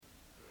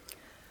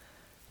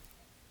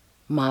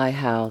My,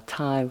 how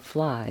time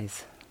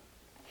flies.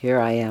 Here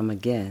I am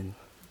again.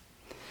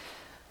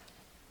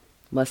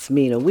 Must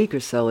mean a week or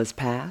so has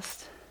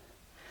passed.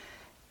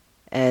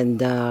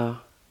 And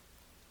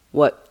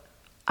what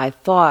I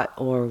thought,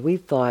 or we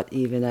thought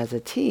even as a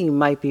team,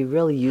 might be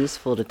really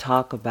useful to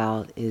talk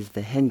about is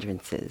the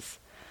hindrances.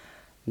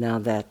 Now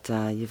that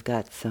you've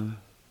got some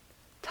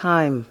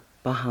time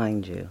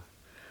behind you,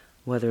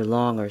 whether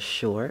long or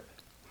short.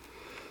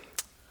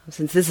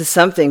 Since this is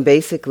something,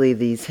 basically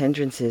these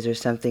hindrances are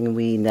something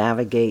we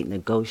navigate,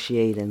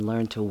 negotiate, and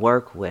learn to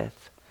work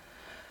with.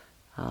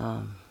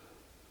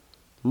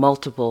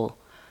 Multiple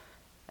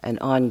and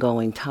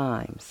ongoing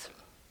times.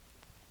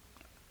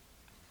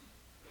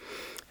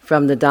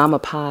 From the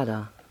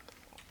Dhammapada,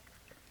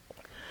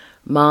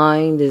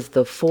 mind is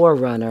the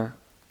forerunner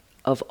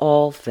of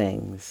all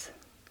things.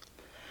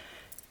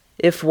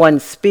 If one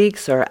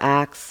speaks or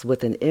acts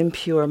with an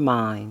impure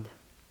mind,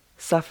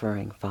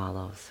 suffering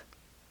follows,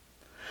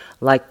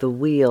 like the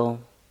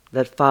wheel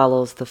that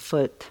follows the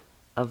foot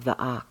of the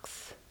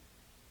ox.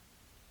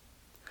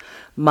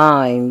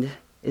 Mind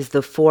is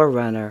the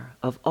forerunner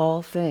of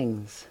all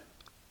things.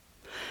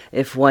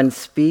 If one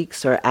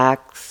speaks or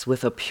acts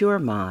with a pure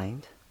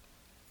mind,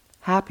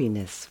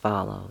 happiness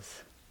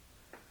follows,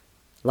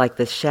 like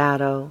the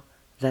shadow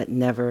that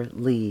never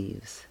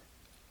leaves.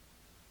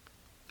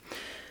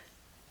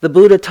 The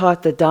Buddha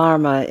taught the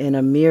Dharma in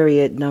a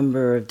myriad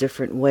number of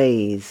different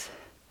ways,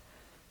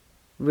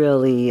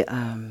 really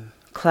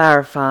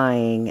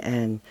clarifying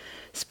and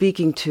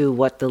speaking to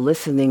what the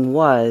listening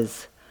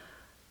was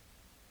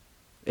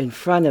in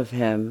front of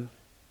him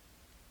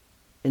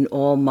in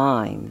all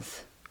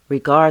minds,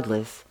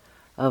 regardless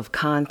of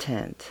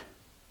content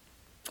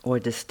or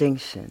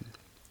distinction.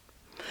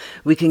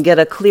 We can get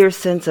a clear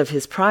sense of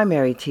his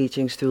primary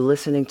teachings through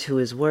listening to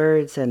his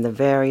words and the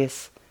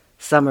various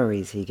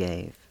summaries he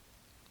gave.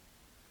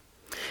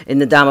 In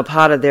the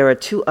Dhammapada, there are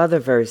two other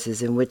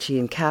verses in which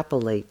he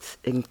encapsulates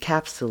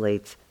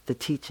the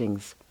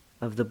teachings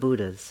of the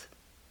Buddhas.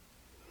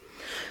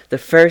 The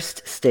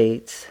first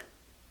states,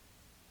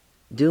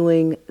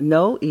 doing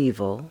no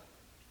evil,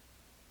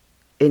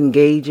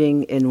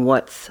 engaging in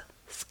what's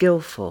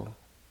skillful,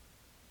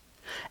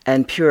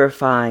 and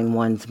purifying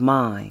one's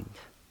mind.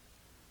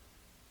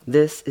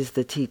 This is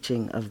the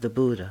teaching of the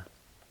Buddha.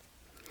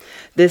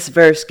 This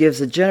verse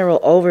gives a general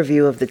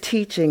overview of the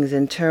teachings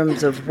in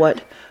terms of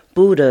what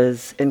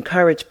Buddhas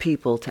encourage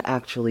people to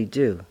actually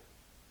do.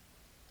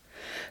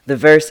 The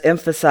verse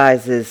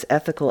emphasizes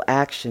ethical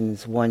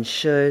actions one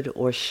should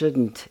or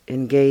shouldn't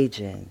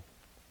engage in.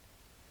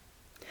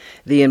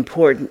 The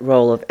important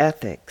role of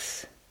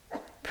ethics,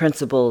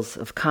 principles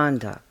of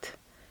conduct,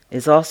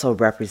 is also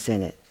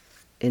represented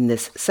in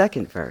this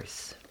second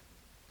verse.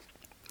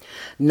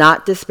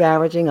 Not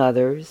disparaging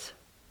others,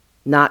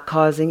 not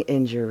causing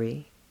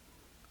injury,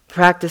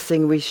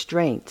 practicing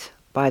restraint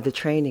by the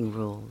training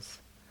rules,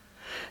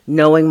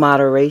 knowing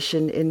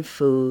moderation in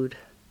food,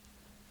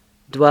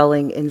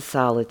 dwelling in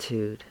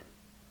solitude,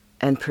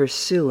 and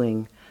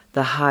pursuing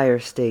the higher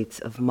states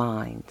of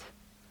mind.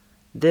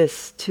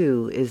 This,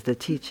 too, is the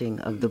teaching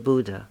of the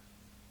Buddha.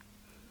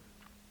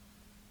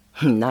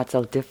 Not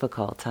so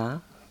difficult, huh?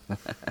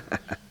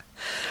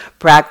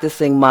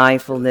 Practicing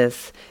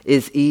mindfulness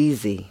is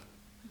easy.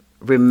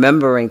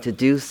 Remembering to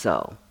do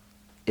so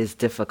is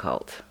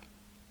difficult.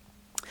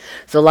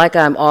 So like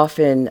I'm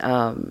often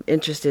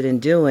interested in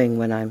doing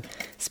when I'm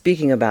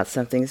speaking about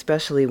something,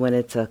 especially when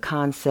it's a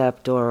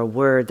concept or a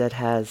word that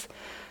has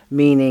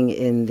meaning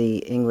in the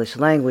English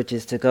language,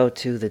 is to go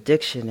to the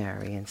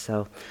dictionary. And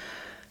so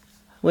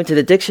I went to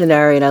the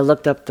dictionary and I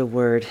looked up the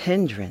word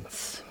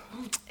hindrance.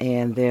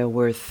 And there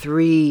were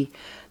 3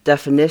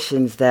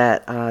 definitions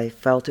that I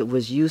felt it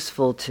was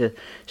useful to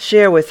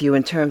share with you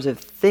in terms of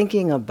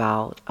thinking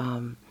about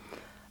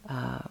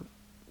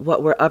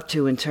what we're up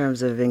to in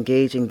terms of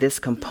engaging this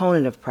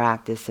component of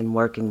practice and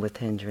working with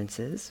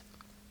hindrances.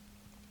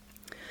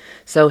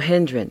 So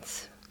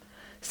hindrance,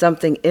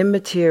 something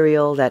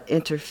immaterial that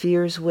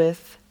interferes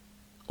with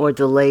or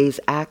delays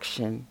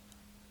action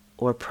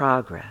or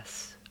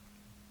progress.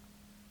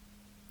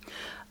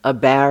 A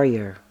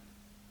barrier,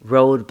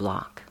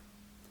 roadblock,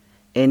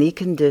 any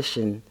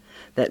condition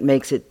that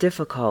makes it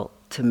difficult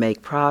to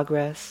make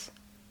progress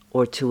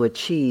or to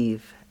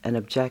achieve an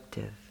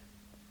objective.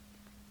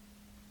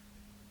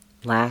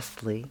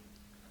 Lastly,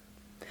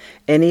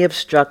 any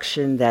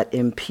obstruction that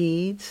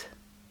impedes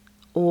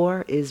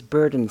or is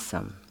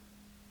burdensome.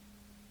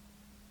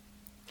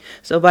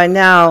 So by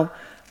now,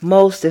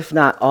 most, if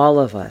not all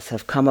of us,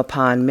 have come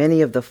upon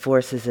many of the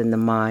forces in the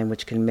mind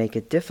which can make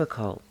it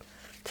difficult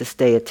to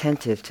stay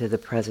attentive to the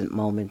present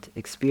moment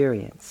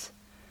experience.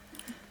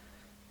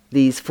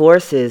 These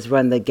forces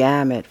run the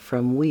gamut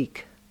from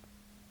weak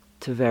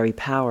to very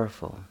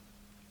powerful.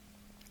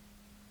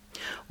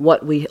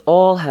 What we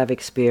all have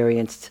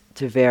experienced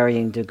to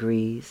varying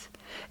degrees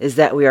is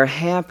that we are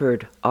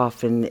hampered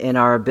often in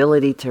our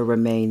ability to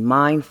remain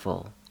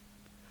mindful,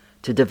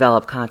 to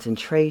develop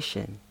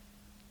concentration,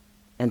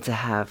 and to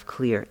have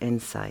clear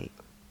insight.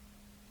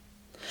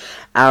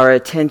 Our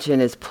attention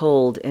is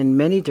pulled in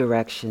many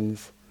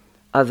directions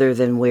other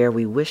than where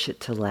we wish it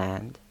to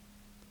land,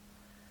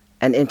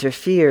 and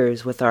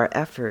interferes with our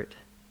effort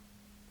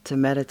to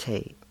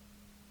meditate,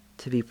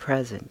 to be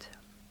present.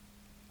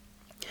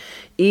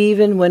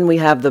 Even when we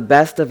have the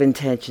best of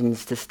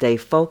intentions to stay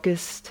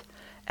focused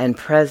and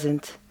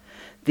present,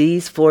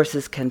 these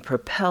forces can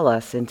propel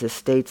us into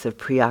states of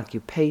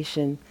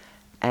preoccupation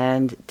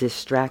and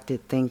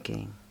distracted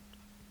thinking.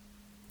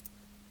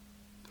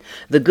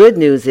 The good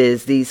news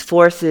is these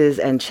forces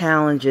and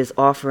challenges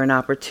offer an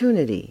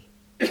opportunity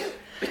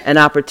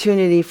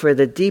for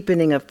the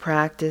deepening of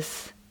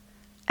practice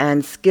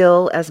and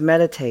skill as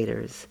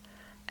meditators,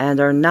 and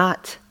are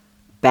not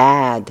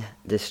bad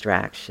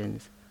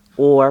distractions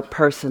or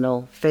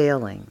personal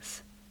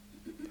failings.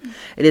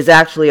 It is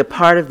actually a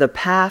part of the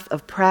path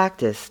of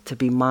practice to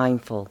be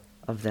mindful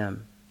of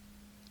them.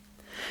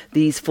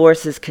 These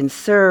forces can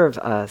serve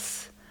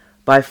us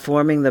by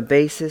forming the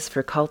basis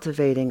for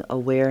cultivating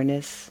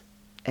awareness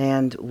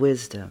and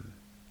wisdom.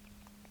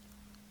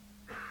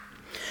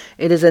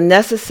 It is a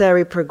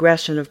necessary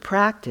progression of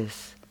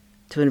practice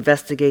to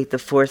investigate the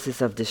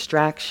forces of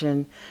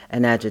distraction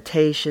and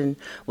agitation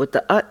with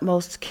the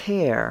utmost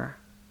care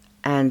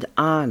and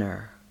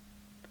honor,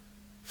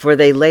 for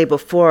they lay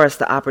before us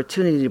the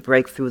opportunity to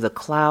break through the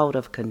cloud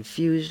of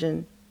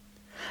confusion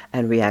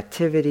and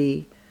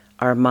reactivity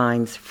our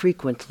minds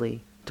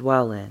frequently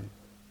dwell in.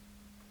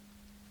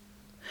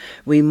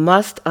 We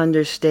must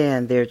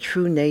understand their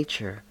true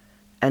nature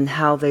and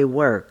how they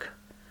work,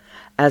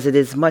 as it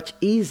is much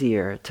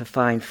easier to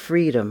find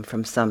freedom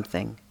from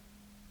something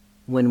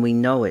when we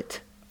know it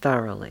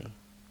thoroughly.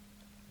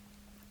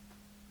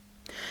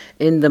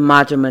 In the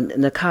Majjhima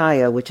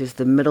Nikaya, which is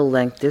the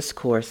middle-length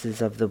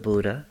discourses of the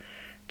Buddha,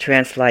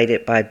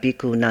 translated by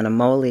Bhikkhu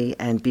Nanamoli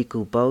and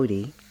Bhikkhu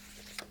Bodhi,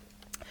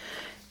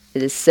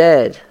 it is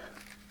said,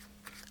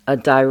 a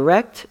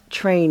direct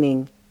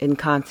training in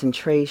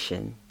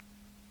concentration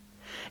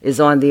is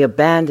on the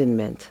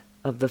abandonment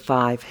of the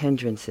 5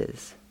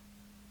 hindrances.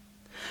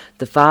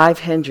 The 5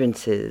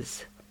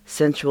 hindrances,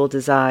 sensual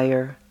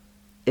desire,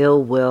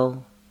 ill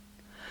will,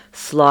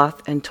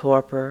 sloth and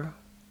torpor,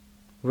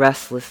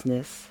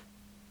 restlessness,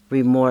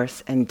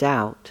 remorse and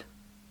doubt,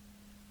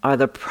 are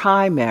the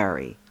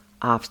primary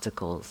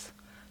obstacles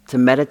to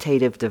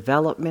meditative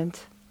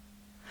development,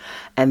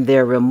 and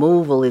their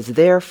removal is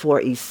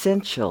therefore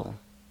essential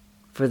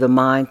for the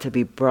mind to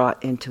be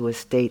brought into a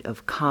state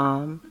of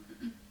calm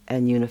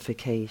and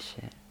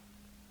unification.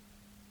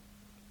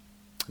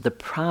 The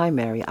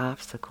primary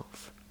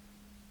obstacles.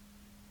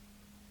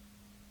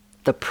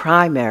 The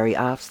primary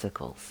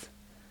obstacles.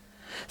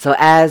 So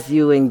as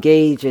you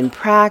engage in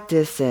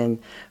practice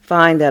and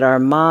find that our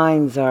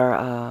minds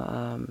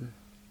are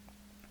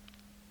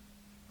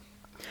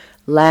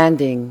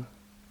landing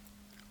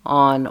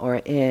on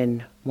or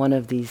in one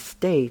of these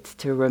states,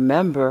 to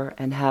remember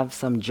and have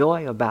some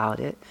joy about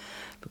it,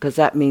 because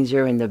that means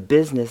you're in the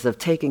business of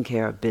taking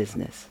care of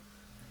business.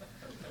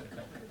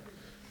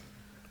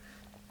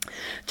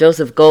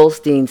 Joseph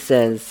Goldstein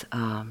says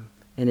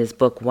in his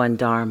book, One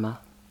Dharma,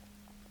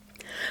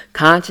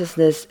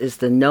 consciousness is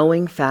the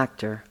knowing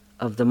factor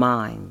of the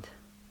mind.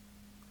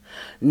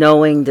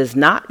 Knowing does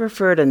not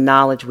refer to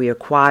knowledge we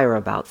acquire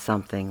about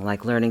something,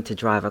 like learning to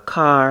drive a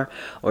car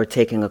or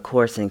taking a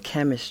course in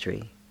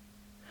chemistry,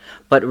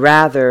 but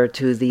rather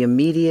to the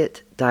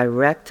immediate,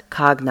 direct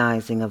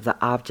cognizing of the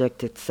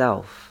object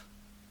itself,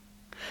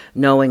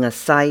 knowing a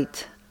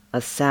sight,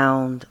 a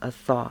sound, a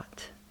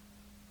thought.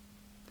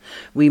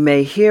 We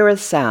may hear a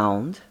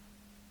sound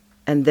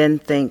and then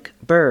think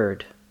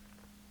bird.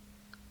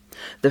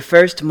 The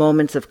first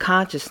moments of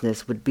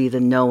consciousness would be the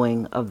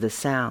knowing of the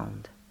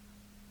sound,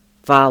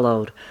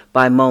 followed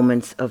by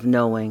moments of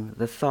knowing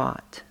the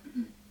thought.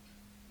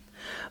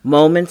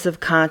 Moments of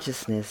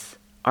consciousness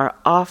are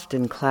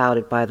often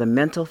clouded by the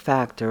mental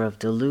factor of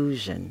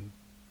delusion,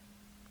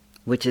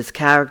 which is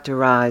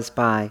characterized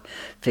by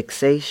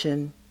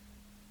fixation,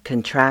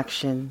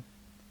 contraction,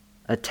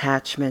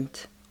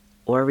 attachment,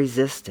 or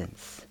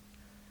resistance,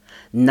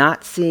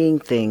 not seeing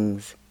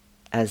things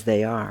as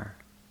they are.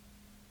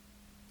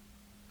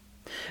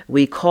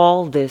 We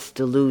call this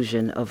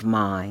delusion of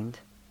mind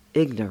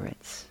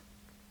ignorance.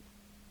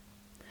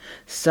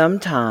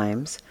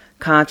 Sometimes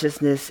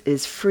consciousness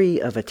is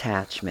free of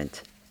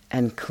attachment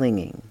and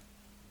clinging,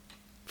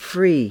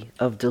 free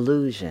of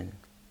delusion.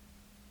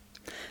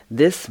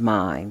 This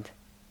mind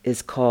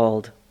is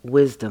called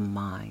wisdom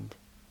mind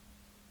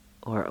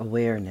or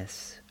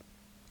awareness.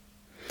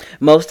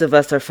 Most of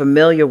us are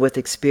familiar with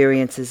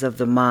experiences of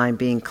the mind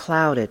being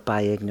clouded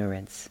by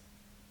ignorance.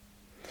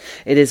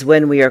 It is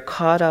when we are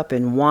caught up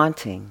in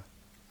wanting,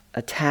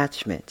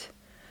 attachment,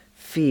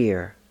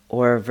 fear,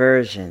 or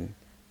aversion,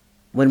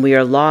 when we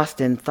are lost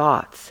in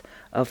thoughts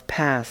of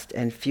past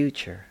and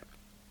future.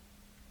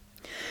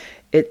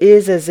 It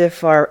is as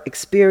if our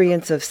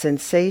experience of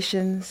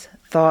sensations,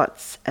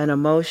 thoughts, and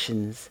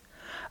emotions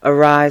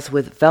arise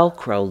with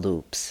Velcro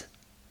loops,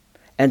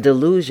 and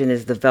delusion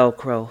is the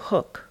Velcro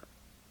hook.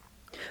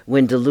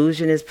 When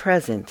delusion is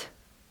present,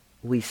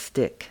 we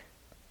stick.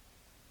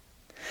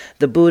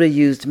 The Buddha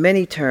used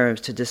many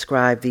terms to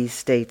describe these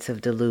states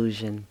of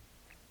delusion: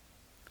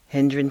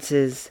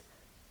 hindrances,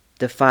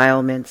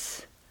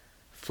 defilements,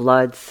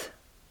 floods,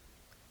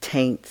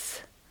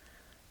 taints,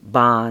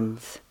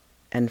 bonds,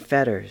 and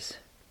fetters.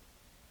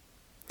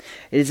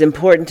 It is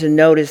important to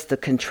notice the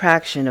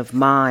contraction of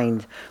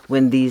mind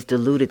when these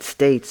deluded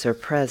states are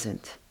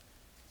present,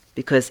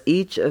 because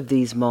each of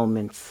these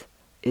moments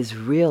is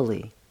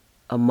really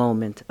a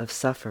moment of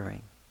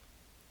suffering.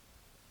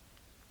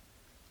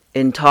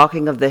 In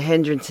talking of the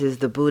hindrances,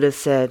 the Buddha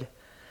said,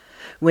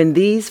 "When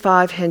these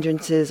 5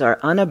 hindrances are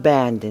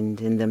unabandoned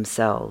in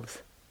themselves,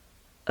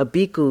 a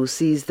bhikkhu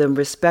sees them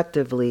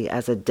respectively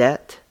as a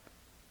debt,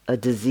 a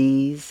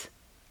disease,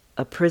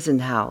 a prison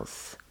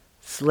house,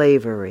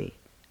 slavery,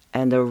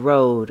 and a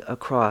road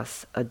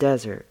across a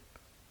desert.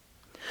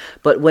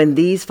 But when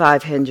these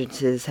 5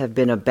 hindrances have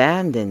been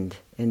abandoned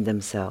in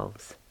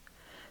themselves,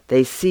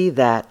 they see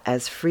that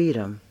as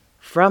freedom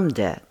from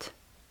debt,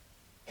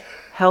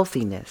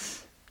 healthiness,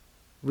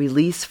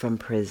 release from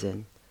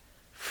prison,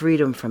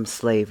 freedom from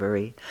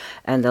slavery,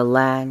 and a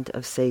land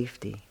of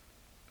safety."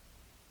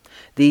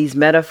 These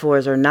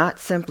metaphors are not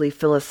simply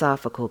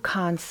philosophical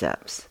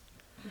concepts.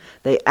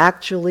 They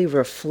actually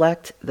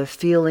reflect the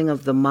feeling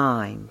of the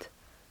mind,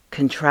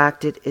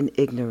 contracted in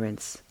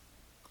ignorance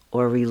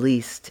or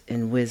released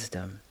in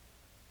wisdom.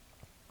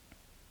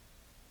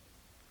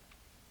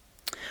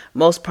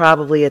 Most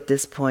probably at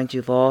this point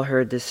you've all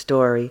heard this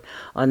story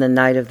on the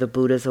night of the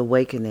Buddha's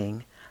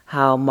awakening,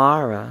 how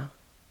Mara,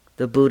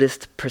 the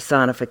Buddhist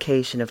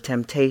personification of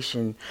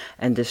temptation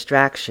and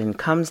distraction,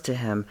 comes to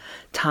him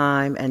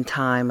time and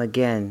time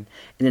again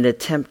in an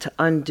attempt to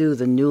undo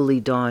the newly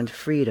dawned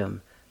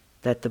freedom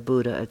that the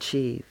Buddha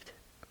achieved.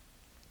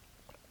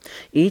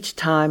 Each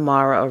time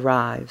Mara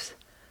arrives,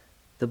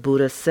 the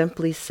Buddha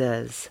simply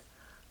says,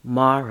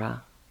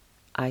 "Mara,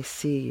 I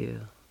see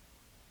you,"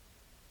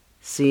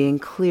 seeing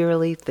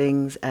clearly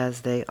things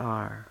as they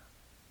are.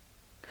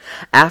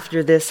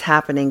 After this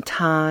happening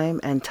time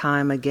and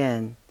time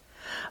again,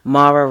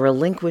 Mara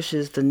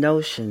relinquishes the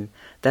notion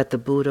that the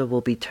Buddha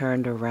will be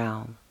turned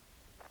around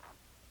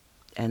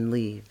and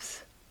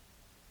leaves.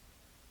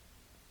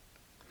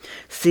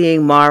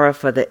 Seeing Mara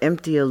for the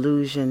empty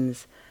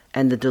illusions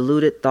and the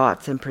deluded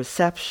thoughts and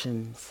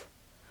perceptions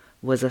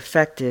was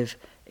effective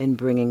in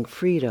bringing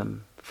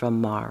freedom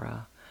from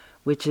Mara,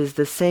 which is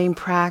the same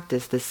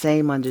practice, the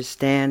same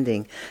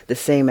understanding, the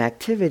same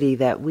activity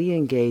that we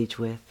engage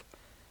with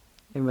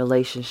in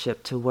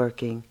relationship to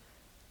working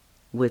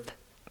with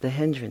the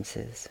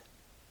hindrances.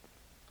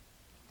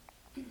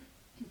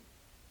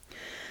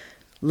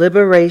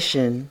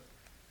 Liberation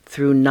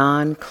through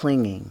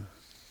non-clinging.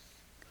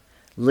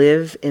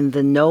 Live in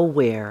the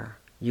nowhere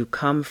you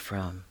come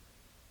from,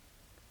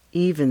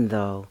 even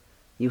though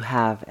you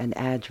have an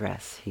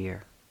address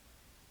here.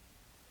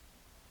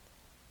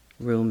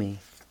 Rumi.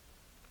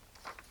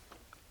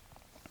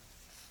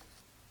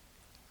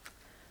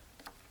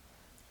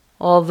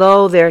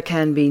 Although there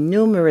can be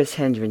numerous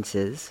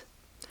hindrances,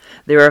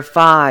 there are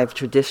 5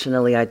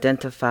 traditionally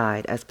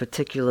identified as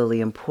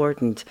particularly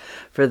important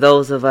for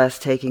those of us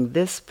taking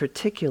this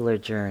particular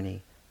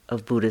journey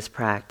of Buddhist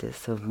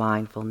practice of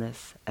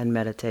mindfulness and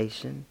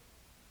meditation.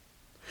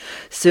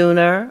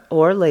 Sooner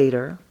or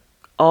later,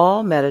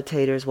 all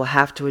meditators will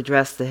have to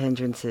address the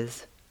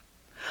hindrances.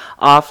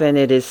 Often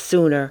it is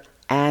sooner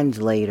and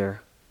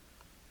later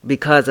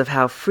because of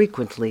how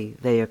frequently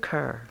they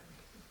occur.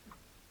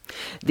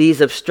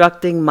 These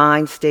obstructing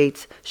mind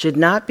states should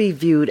not be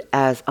viewed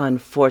as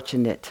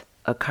unfortunate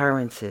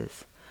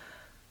occurrences,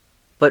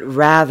 but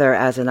rather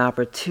as an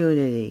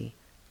opportunity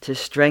to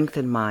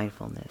strengthen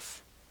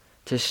mindfulness,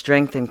 to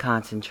strengthen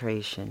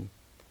concentration,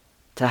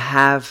 to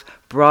have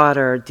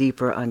broader,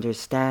 deeper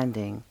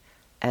understanding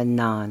and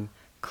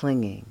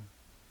non-clinging.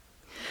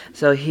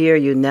 So here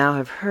you now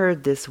have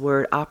heard this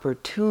word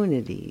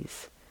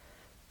opportunities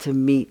to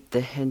meet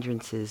the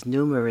hindrances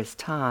numerous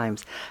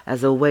times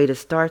as a way to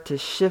start to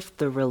shift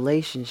the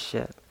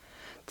relationship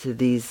to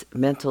these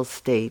mental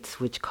states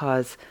which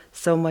cause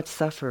so much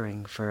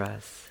suffering for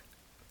us.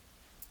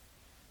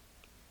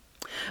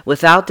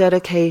 Without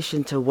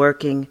dedication to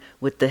working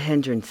with the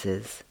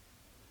hindrances,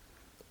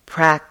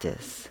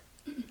 practice,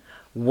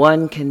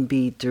 one can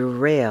be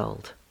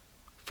derailed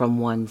from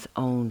one's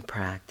own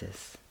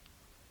practice.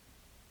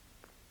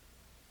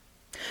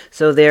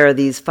 So there are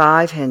these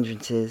 5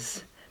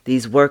 hindrances,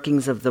 these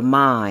workings of the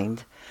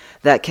mind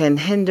that can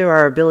hinder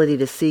our ability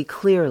to see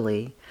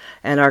clearly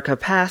and our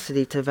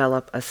capacity to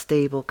develop a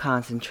stable,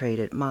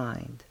 concentrated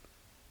mind.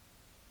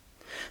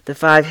 The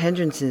 5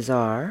 hindrances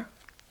are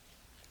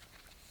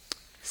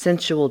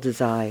sensual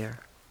desire,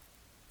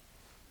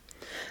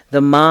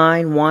 the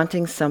mind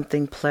wanting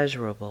something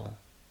pleasurable,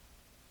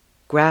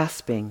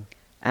 grasping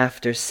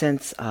after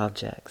sense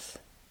objects.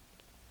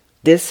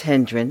 This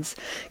hindrance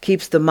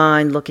keeps the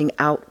mind looking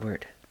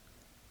outward,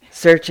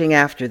 searching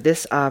after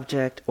this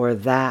object or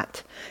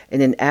that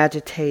in an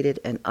agitated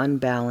and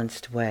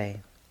unbalanced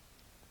way.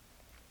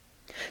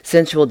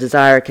 Sensual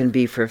desire can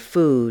be for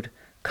food,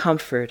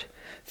 comfort,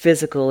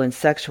 physical and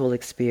sexual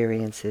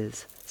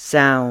experiences,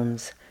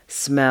 sounds,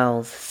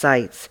 smells,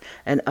 sights,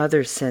 and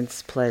other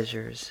sense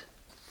pleasures.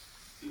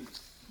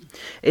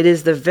 It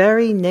is the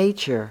very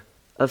nature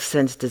of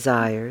sense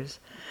desires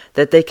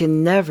that they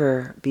can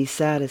never be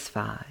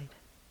satisfied.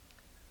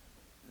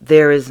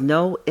 There is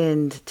no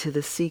end to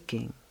the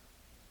seeking.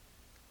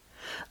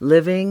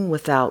 Living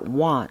without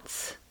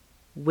wants,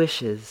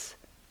 wishes,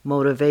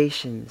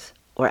 motivations,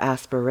 or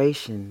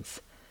aspirations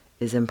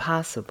is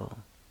impossible.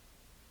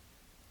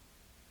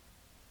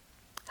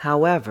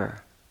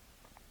 However,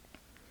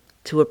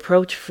 to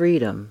approach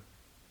freedom,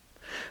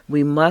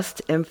 we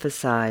must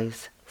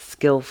emphasize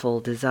skillful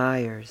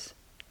desires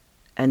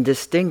and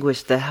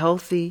distinguish the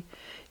healthy,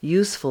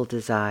 useful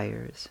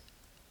desires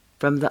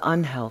from the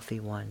unhealthy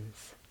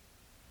ones.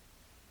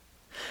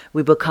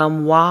 We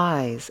become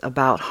wise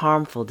about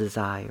harmful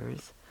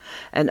desires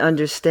and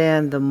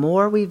understand the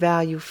more we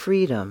value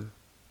freedom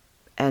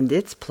and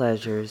its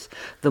pleasures,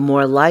 the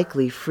more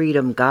likely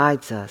freedom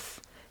guides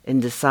us in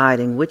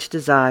deciding which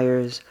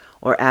desires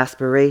or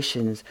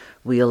aspirations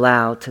we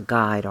allow to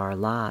guide our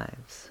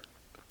lives.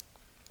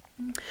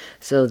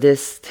 So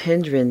this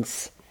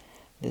hindrance,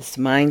 this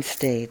mind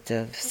state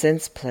of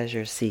sense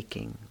pleasure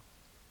seeking,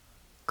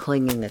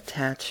 clinging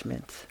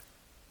attachment,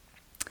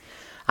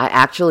 I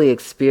actually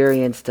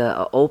experienced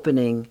an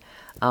opening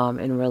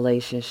in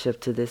relationship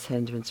to this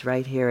hindrance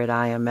right here at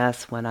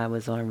IMS when I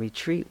was on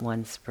retreat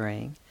one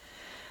spring.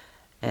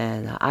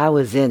 And I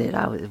was in it.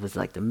 It was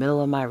like the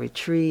middle of my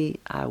retreat.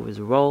 I was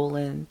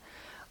rolling.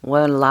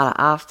 Wasn't a lot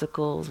of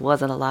obstacles.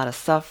 Wasn't a lot of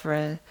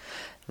suffering.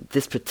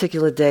 This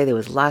particular day there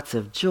was lots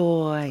of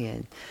joy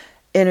and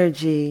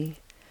energy.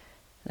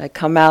 I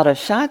come out of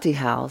Shanti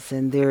House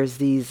and there's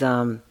these,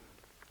 what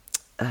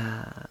are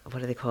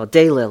they called?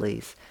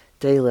 Daylilies.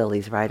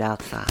 Daylilies right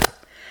outside.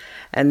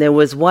 And there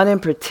was one in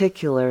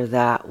particular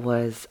that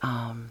was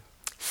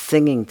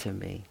singing to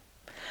me.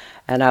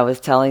 And I was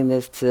telling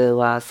this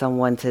to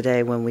someone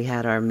today when we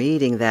had our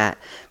meeting that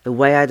the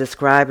way I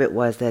describe it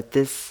was that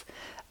this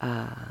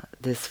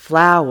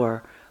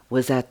flower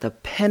was at the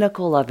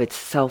pinnacle of its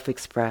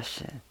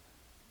self-expression.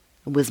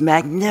 It was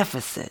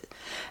magnificent.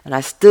 And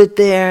I stood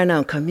there and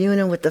I'm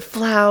communing with the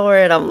flower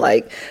and I'm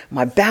like,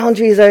 my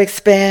boundaries are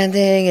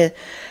expanding. And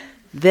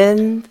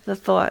then the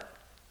thought,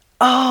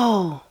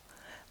 oh,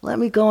 let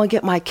me go and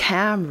get my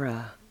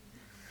camera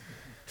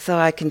so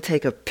I can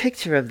take a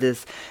picture of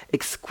this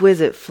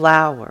exquisite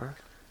flower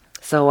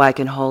so I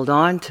can hold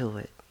on to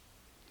it.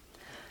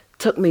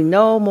 Took me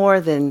no more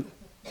than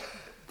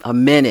a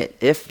minute,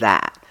 if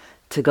that,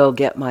 to go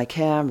get my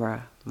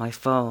camera, my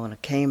phone. I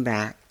came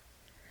back,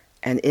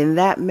 and in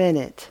that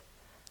minute,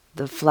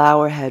 the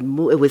flower had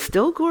moved. It was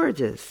still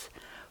gorgeous,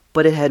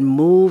 but it had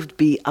moved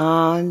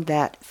beyond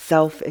that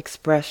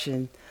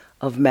self-expression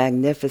of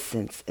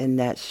magnificence in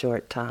that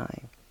short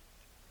time.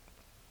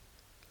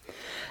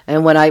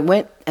 And when I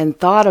went and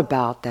thought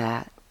about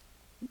that,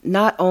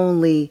 not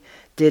only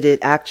did it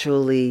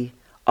actually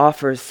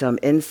offer some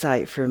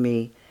insight for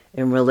me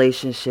in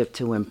relationship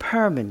to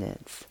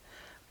impermanence,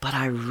 but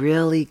I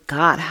really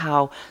got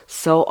how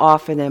so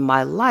often in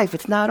my life,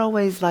 it's not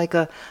always like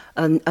a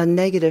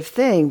negative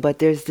thing, but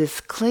there's this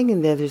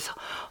clinging there, there's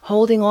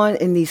holding on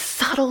in these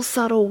subtle,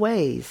 subtle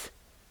ways.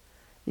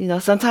 You know,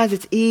 sometimes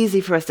it's easy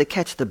for us to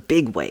catch the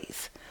big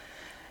ways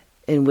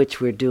in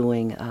which we're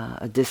doing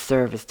a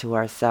disservice to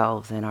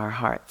ourselves and our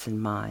hearts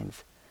and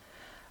minds.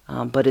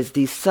 But it's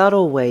these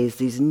subtle ways,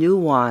 these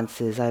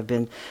nuances. I've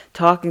been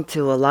talking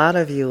to a lot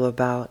of you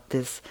about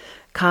this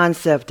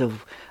concept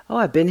of, oh,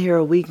 I've been here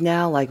a week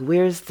now, like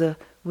where's the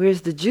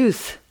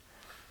juice?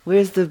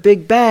 Where's the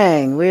big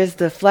bang? Where's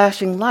the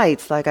flashing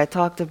lights like I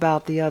talked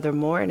about the other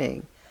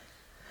morning?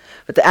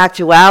 But the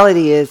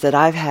actuality is that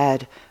I've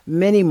had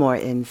many more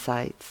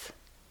insights,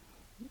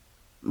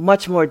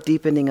 much more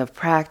deepening of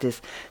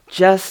practice,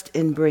 just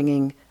in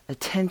bringing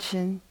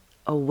attention,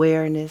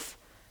 awareness,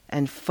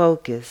 and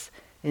focus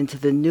into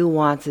the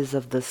nuances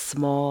of the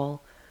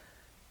small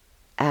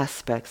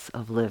aspects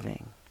of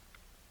living.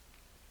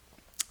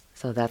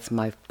 So that's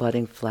my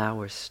budding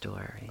flower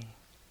story.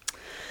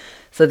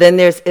 So then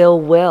there's ill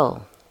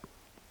will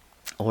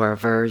or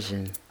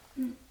aversion.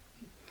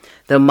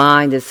 The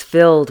mind is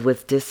filled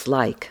with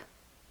dislike,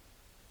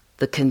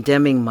 the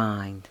condemning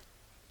mind,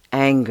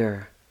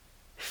 anger,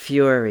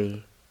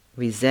 fury,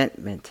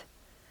 resentment,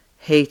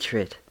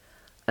 hatred,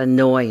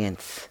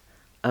 annoyance,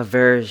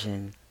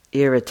 aversion,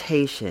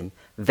 irritation,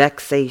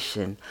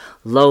 vexation,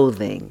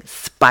 loathing,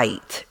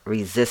 spite,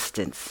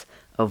 resistance,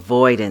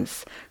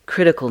 avoidance,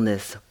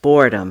 criticalness,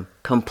 boredom,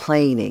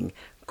 complaining,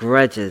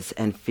 grudges,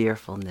 and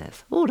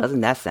fearfulness. Oh,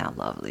 doesn't that sound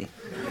lovely?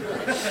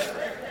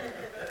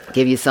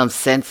 Give you some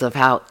sense of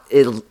how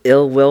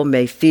ill will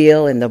may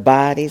feel in the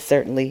body,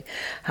 certainly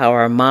how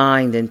our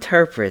mind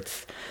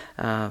interprets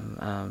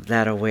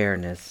that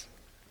awareness.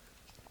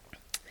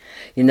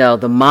 You know,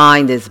 the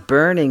mind is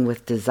burning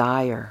with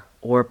desire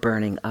or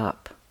burning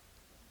up.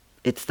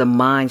 It's the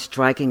mind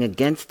striking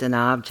against an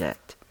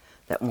object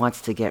that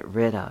wants to get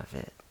rid of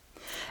it.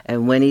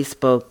 And when he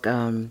spoke,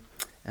 I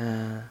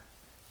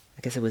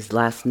guess it was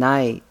last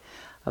night,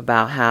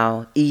 about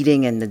how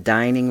eating in the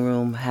dining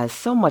room has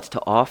so much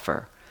to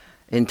offer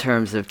in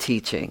terms of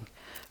teaching.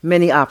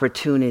 Many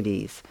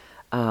opportunities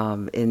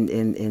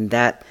in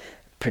that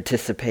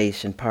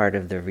participation part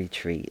of the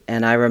retreat.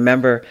 And I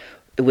remember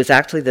it was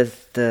actually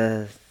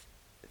the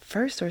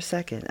first or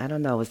second, I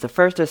don't know, it was the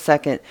first or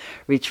second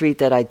retreat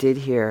that I did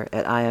here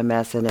at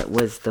IMS, and it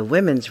was the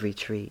women's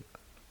retreat.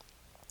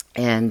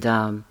 And,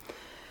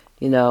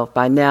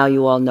 by now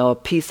you all know a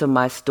piece of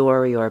my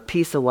story, or a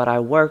piece of what I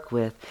work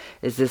with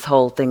is this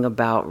whole thing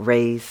about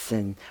race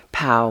and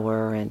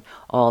power and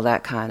all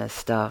that kind of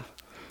stuff,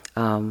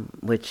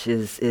 which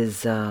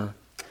is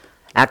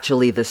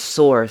actually the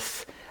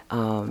source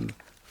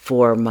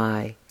for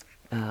my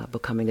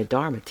becoming a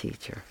Dharma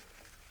teacher.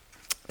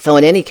 So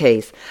in any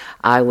case,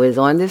 I was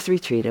on this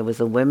retreat. It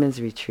was a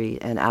women's retreat,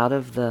 and out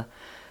of the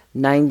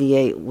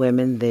 98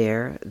 women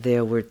there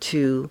were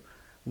 2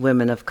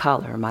 women of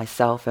color,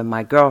 myself and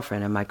my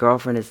girlfriend. And my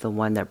girlfriend is the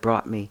one that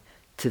brought me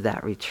to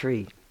that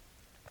retreat.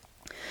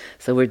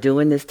 So we're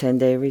doing this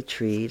 10-day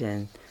retreat,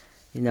 and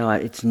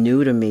it's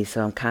new to me,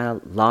 so I'm kind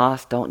of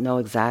lost, don't know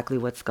exactly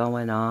what's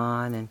going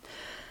on, and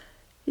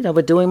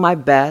but doing my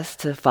best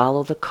to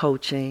follow the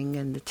coaching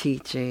and the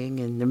teaching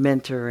and the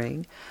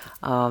mentoring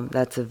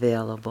that's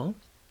available.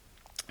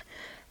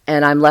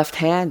 And I'm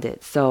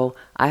left-handed, so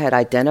I had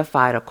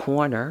identified a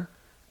corner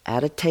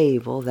at a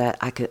table that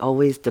I could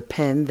always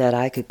depend that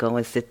I could go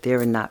and sit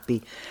there and not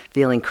be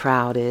feeling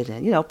crowded,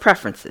 and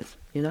preferences,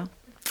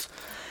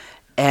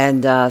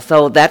 And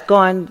so that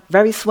gone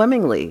very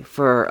swimmingly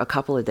for a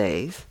couple of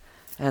days,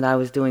 and I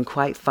was doing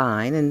quite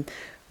fine. And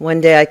one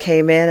day I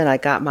came in and I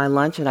got my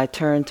lunch and I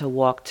turned to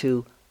walk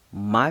to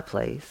my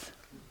place,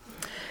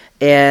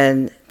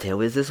 and there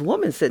was this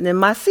woman sitting in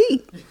my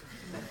seat.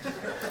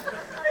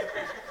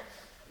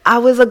 I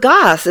was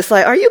aghast. It's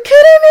like, are you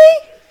kidding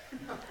me?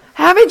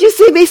 Haven't you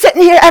seen me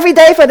sitting here every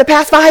day for the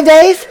past 5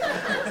 days?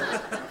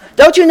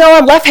 Don't you know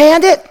I'm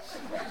left-handed?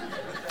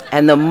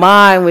 And the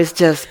mind was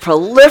just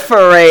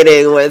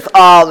proliferating with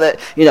all the,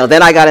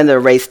 then I got into the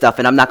race stuff,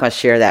 and I'm not going to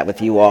share that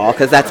with you all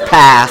because that's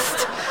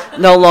past,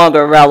 no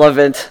longer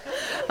relevant.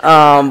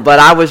 But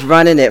I was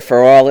running it for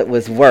all it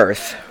was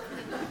worth.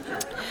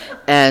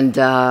 And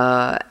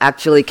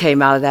actually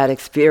came out of that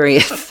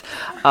experience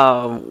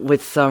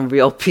with some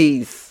real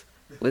peace,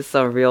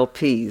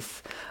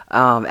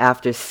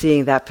 after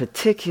seeing that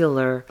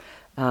particular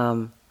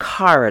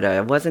corridor.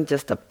 It wasn't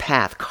just a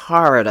path,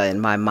 corridor in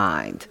my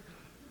mind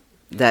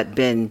that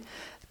been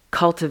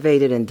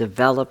cultivated and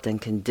developed and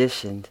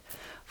conditioned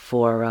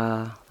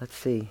for,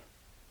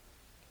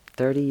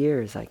 30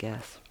 years, I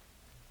guess.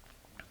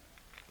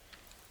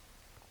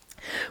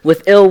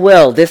 With ill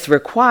will, this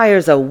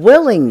requires a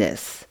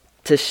willingness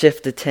to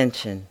shift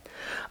attention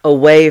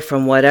away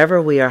from whatever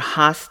we are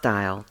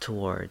hostile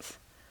towards,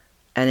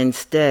 and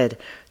instead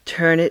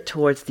turn it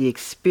towards the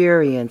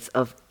experience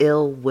of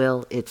ill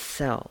will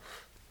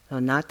itself. So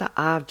not the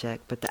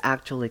object, but the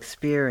actual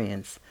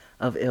experience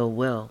of ill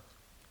will.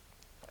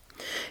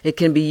 It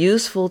can be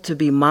useful to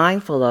be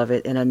mindful of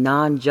it in a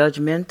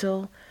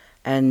non-judgmental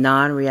and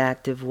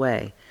non-reactive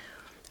way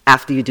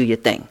after you do your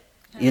thing.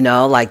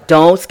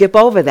 Don't skip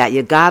over that.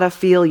 You gotta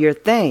feel your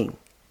thing,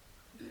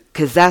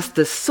 because that's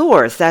the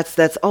source.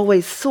 That's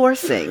always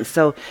sourcing.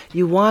 So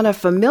you want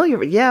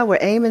to we're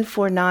aiming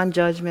for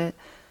non-judgment.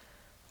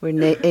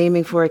 We're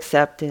aiming for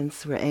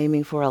acceptance. We're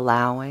aiming for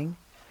allowing.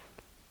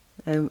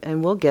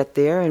 And we'll get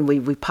there, and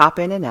we pop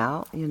in and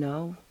out,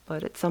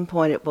 but at some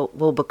point it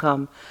will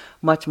become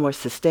much more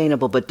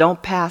sustainable. But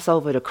don't pass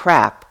over the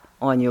crap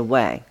on your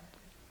way,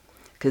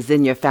 because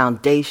then your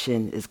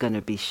foundation is going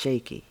to be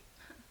shaky.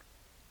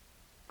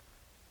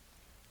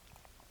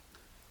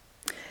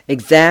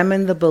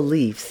 Examine the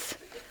beliefs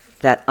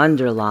that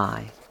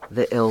underlie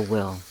the ill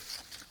will.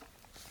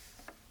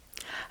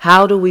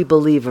 How do we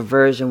believe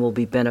aversion will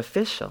be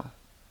beneficial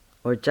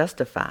or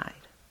justified?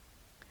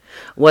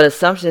 What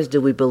assumptions do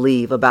we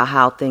believe about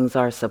how things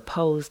are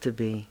supposed to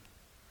be?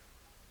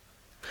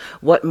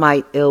 What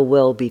might ill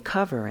will be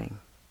covering?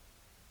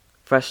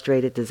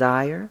 Frustrated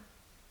desire?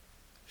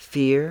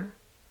 Fear?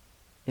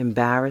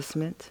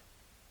 Embarrassment?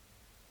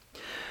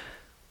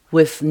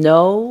 With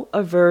no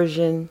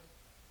aversion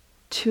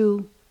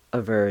to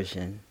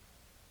aversion,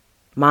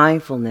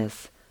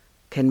 mindfulness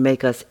can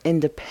make us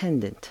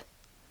independent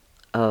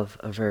of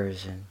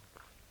aversion.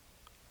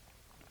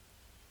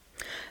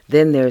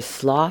 Then there's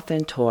sloth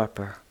and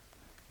torpor,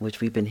 which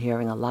we've been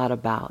hearing a lot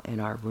about in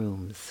our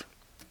rooms.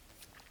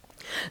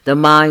 The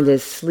mind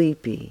is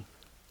sleepy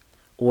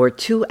or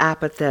too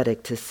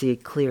apathetic to see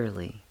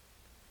clearly,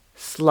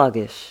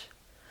 sluggish,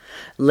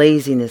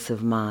 laziness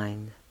of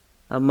mind,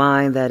 a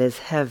mind that is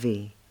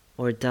heavy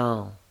or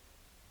dull.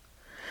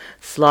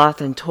 Sloth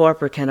and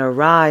torpor can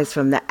arise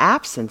from the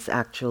absence,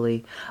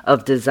 actually,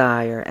 of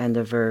desire and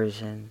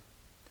aversion.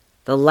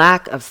 The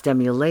lack of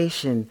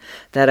stimulation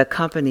that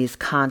accompanies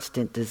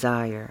constant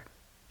desire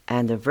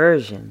and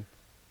aversion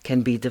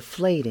can be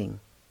deflating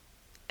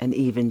and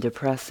even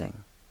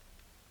depressing.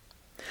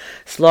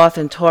 Sloth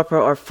and torpor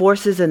are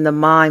forces in the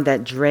mind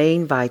that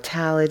drain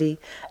vitality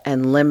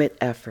and limit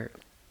effort.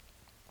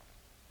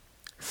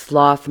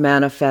 Sloth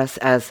manifests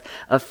as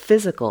a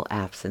physical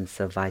absence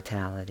of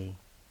vitality.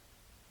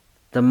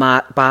 The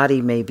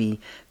body may be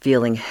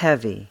feeling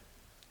heavy,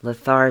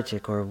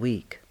 lethargic, or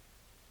weak.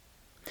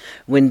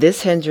 When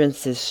this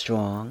hindrance is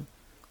strong,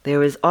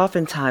 there is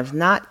oftentimes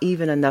not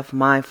even enough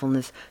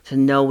mindfulness to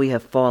know we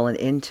have fallen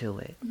into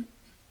it.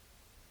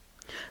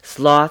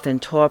 Sloth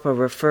and torpor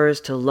refers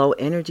to low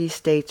energy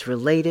states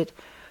related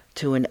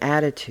to an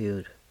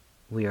attitude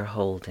we are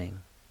holding.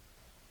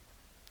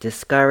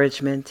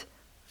 Discouragement,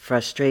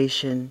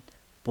 frustration,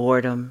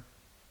 boredom,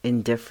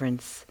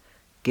 indifference,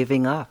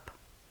 giving up,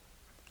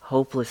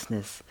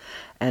 hopelessness,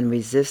 and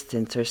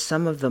resistance are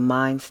some of the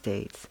mind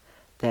states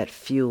that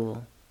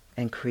fuel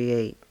and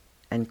create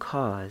and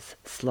cause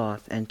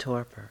sloth and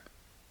torpor.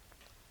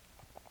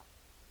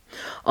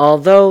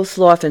 Although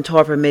sloth and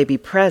torpor may be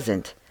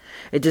present,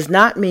 it does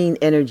not mean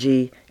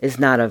energy is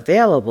not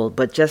available,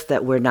 but just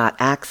that we're not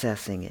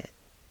accessing it.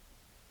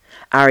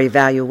 Our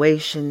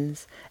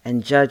evaluations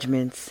and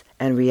judgments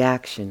and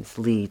reactions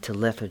lead to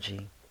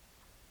lethargy.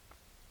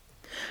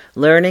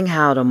 Learning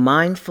how to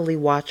mindfully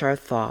watch our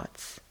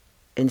thoughts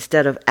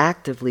instead of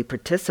actively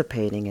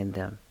participating in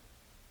them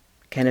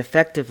can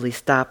effectively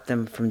stop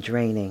them from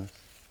draining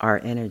our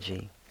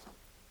energy.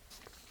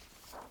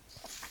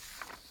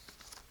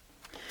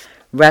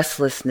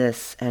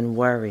 Restlessness and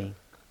worry.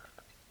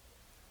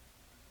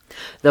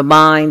 The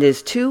mind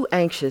is too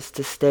anxious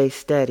to stay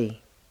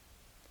steady.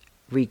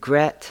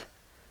 Regret,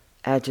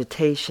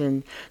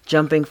 agitation,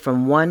 jumping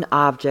from one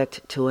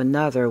object to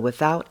another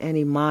without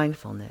any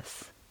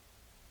mindfulness.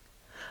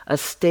 A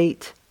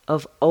state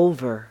of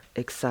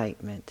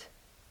over-excitement.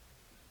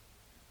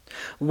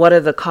 What are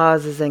the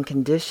causes and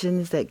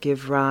conditions that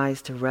give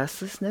rise to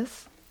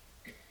restlessness?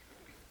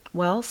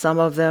 Well, some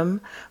of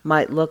them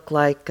might look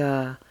like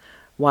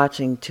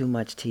watching too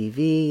much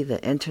TV,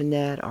 the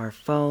internet, our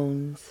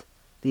phones.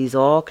 These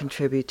all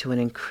contribute to an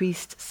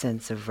increased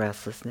sense of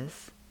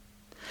restlessness.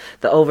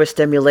 The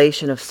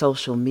overstimulation of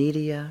social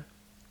media,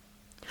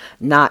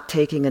 not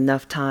taking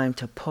enough time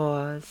to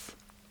pause,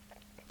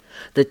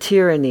 the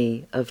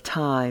tyranny of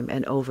time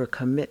and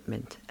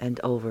overcommitment and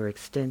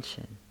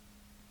overextension.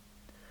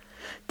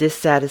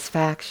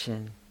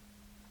 Dissatisfaction,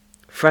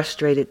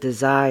 frustrated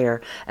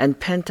desire, and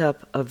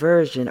pent-up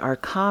aversion are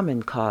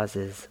common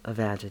causes of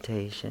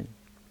agitation.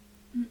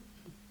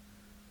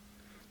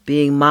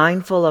 Being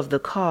mindful of the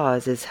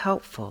cause is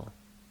helpful,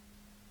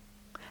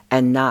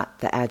 and not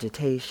the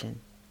agitation.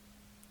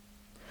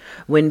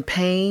 When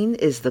pain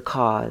is the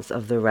cause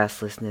of the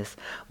restlessness,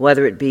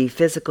 whether it be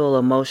physical,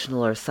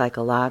 emotional, or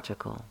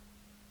psychological,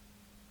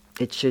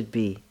 it should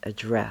be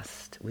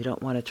addressed. We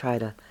don't want to try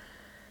to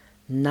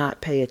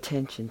not pay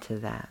attention to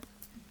that.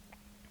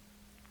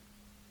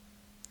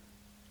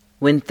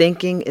 When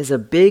thinking is a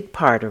big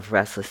part of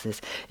restlessness,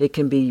 it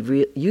can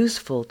be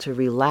useful to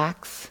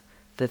relax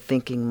the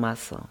thinking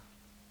muscle.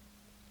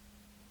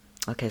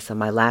 Okay, so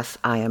my last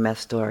IMS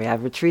story.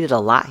 I've retreated a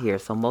lot here,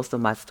 so most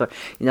of my story,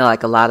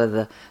 like a lot of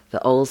the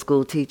old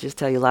school teachers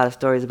tell you a lot of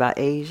stories about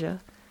Asia.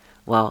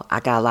 Well, I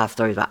got a lot of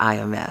stories about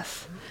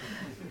IMS.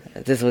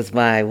 This was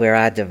where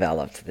I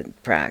developed the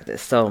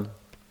practice. So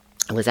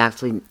it was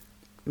actually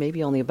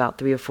maybe only about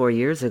 3 or 4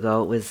 years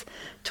ago. It was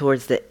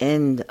towards the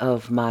end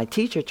of my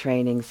teacher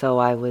training, so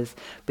I was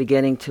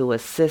beginning to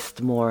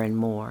assist more and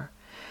more.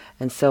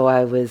 And so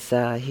I was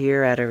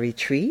here at a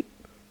retreat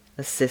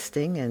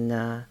assisting, and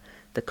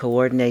the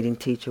coordinating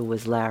teacher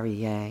was Larry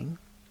Yang.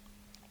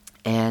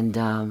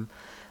 And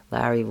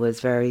Larry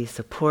was very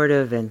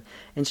supportive and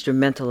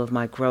instrumental of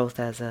my growth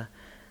as a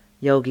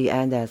yogi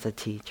and as a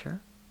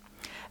teacher.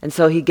 And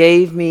so he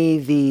gave me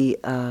the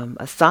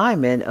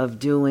assignment of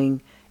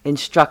doing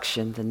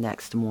instruction the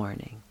next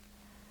morning.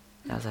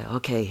 And I was like,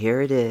 okay,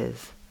 here it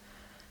is.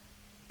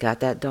 Got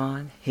that,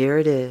 Dawn? Here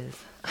it is.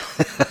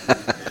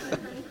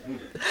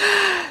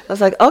 I was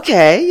like,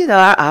 okay,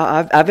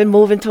 I've been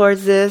moving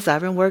towards this.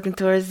 I've been working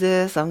towards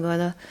this. I'm going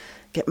to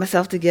get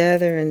myself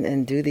together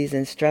and do these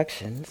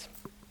instructions.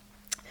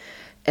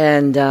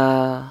 And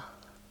about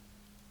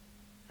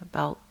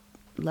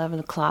 11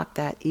 o'clock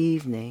that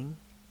evening,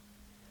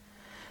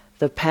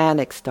 the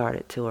panic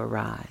started to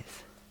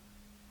arise.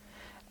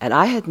 And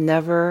I had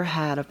never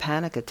had a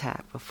panic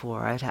attack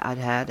before. I'd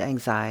had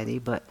anxiety,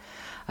 but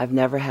I've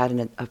never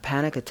had a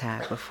panic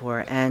attack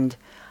before. And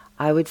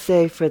I would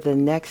say for the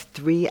next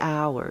 3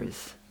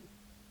 hours,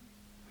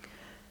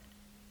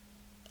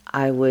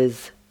 I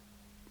was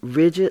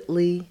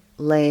rigidly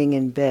laying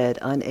in bed,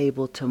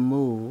 unable to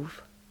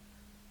move,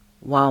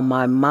 while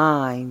my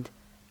mind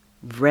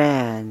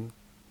ran,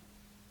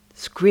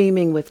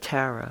 screaming with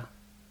terror,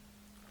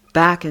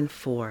 back and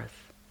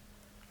forth,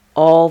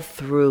 all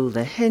through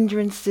the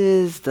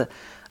hindrances,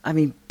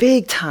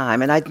 big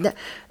time. And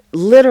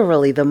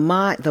literally,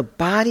 the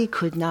body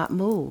could not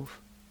move.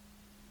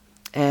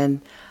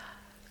 And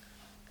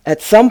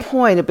at some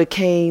point, it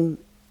became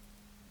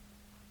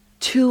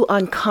too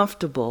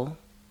uncomfortable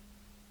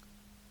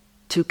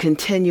to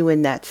continue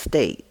in that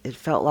state. It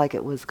felt like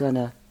it was going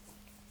to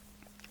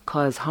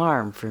cause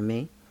harm for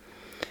me.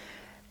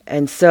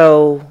 And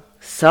so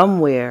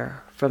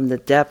somewhere from the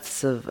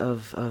depths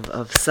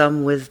of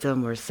some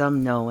wisdom or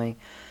some knowing,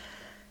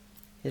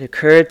 it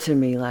occurred to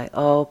me like,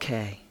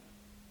 okay,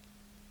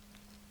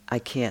 I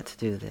can't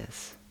do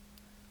this.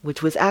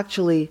 Which was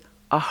actually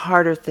a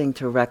harder thing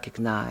to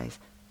recognize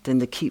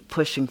than to keep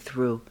pushing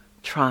through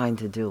trying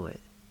to do it.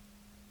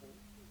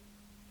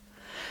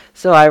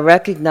 So I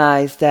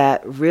recognized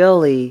that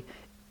really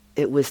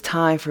it was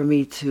time for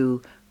me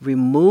to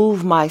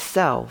remove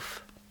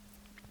myself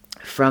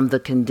from the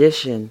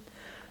condition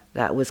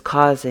that was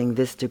causing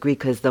this degree,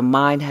 because the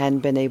mind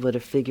hadn't been able to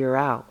figure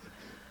out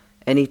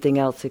anything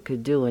else it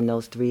could do in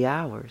those 3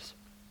 hours.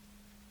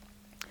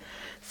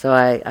 So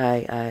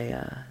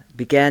I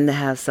began to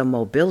have some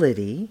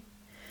mobility,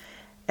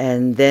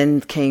 and then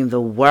came the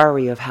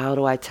worry of how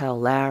do I tell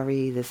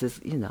Larry, this is,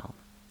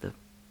 the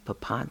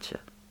papancha.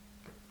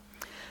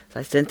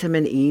 So I sent him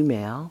an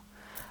email.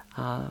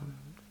 I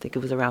think it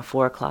was around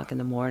 4 o'clock in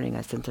the morning.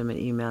 I sent him an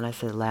email and I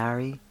said,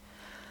 Larry,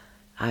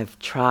 I've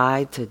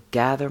tried to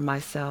gather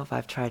myself.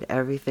 I've tried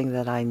everything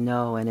that I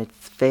know, and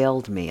it's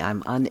failed me.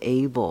 I'm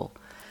unable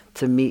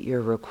to meet your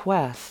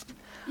request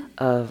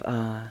of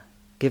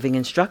giving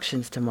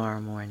instructions tomorrow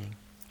morning.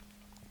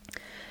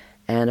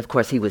 And of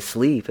course he was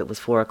asleep. It was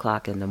 4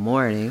 o'clock in the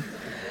morning.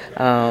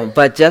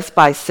 But just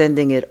by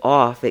sending it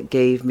off, it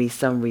gave me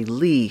some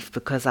relief,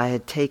 because I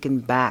had taken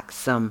back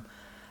some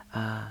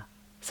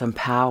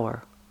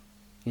power.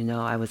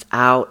 I was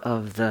out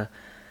of the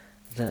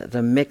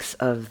mix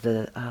of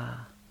the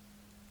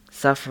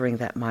suffering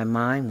that my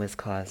mind was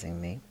causing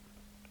me.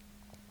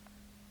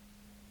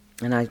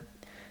 And I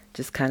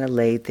just kind of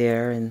laid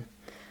there and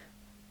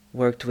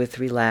worked with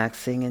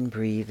relaxing and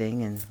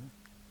breathing and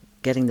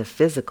getting the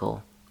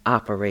physical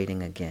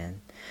operating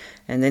again.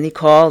 And then he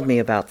called me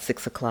about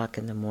 6 o'clock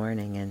in the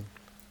morning, and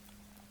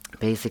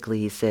basically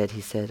he said,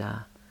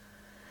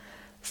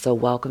 so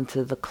welcome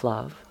to the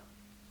club.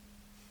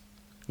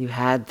 You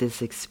had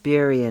this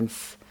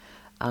experience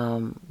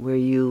where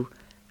you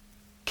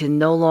can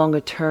no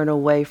longer turn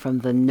away from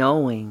the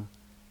knowing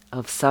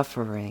of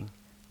suffering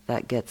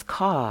that gets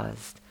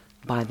caused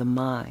by the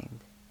mind.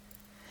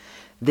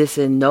 This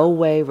in no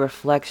way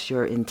reflects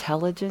your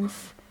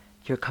intelligence,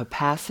 your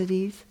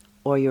capacities,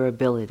 or your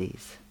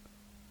abilities.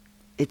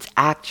 It's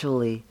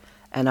actually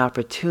an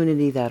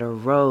opportunity that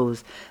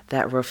arose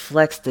that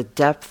reflects the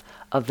depth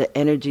of the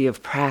energy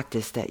of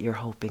practice that you're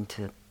hoping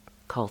to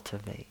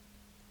cultivate.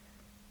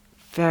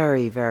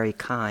 Very, very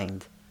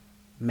kind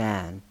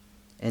man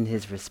in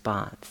his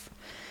response.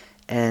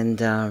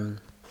 And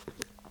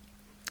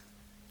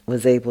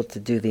was able to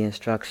do the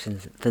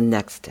instructions the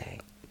next day.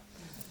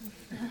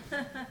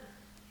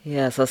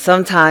 Yeah, so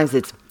sometimes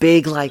it's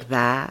big like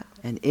that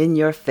and in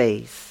your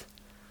face,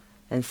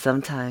 and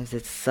sometimes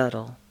it's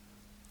subtle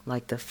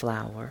like the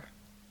flower.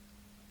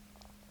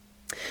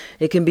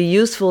 It can be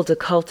useful to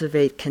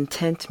cultivate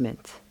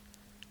contentment,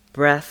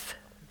 breath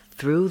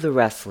through the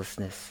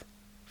restlessness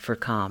for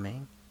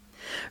calming.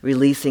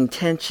 Releasing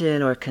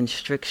tension or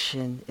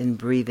constriction in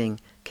breathing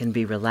can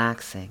be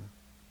relaxing.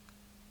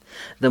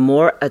 The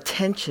more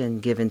attention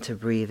given to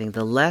breathing,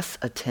 the less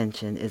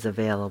attention is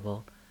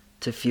available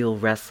to fuel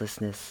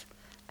restlessness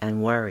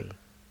and worry.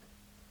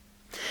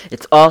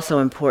 It's also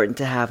important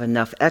to have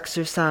enough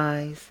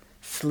exercise,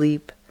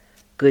 sleep,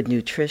 good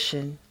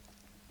nutrition,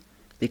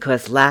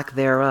 because lack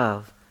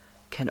thereof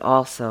can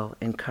also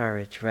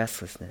encourage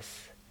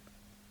restlessness.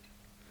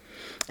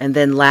 And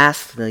then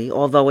lastly,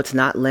 although it's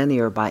not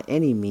linear by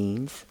any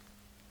means,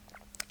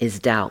 is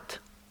doubt.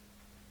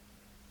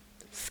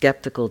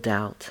 Skeptical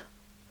doubt.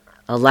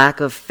 A lack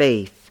of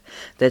faith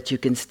that you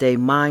can stay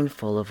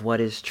mindful of what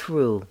is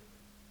true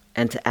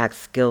and to act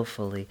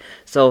skillfully.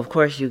 So of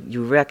course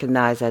you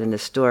recognize that in the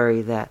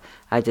story that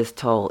I just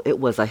told, it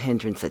was a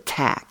hindrance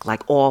attack.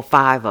 Like all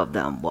 5 of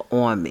them were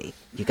on me.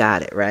 You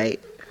got it, right?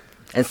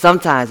 And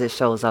sometimes it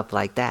shows up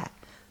like that.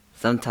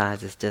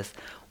 Sometimes it's just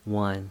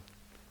 1,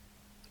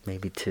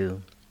 maybe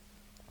 2.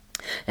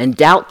 And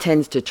doubt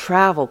tends to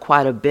travel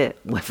quite a bit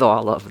with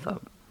all of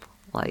them.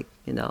 Like,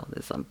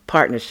 there's some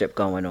partnership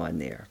going on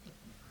there.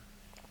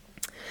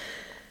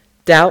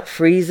 Doubt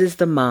freezes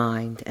the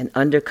mind and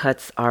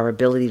undercuts our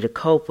ability to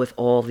cope with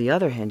all the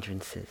other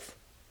hindrances.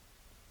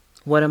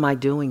 What am I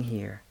doing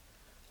here?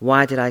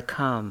 Why did I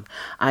come?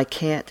 I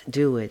can't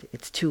do it.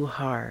 It's too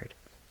hard.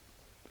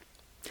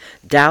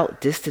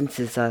 Doubt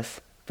distances us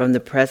from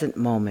the present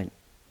moment,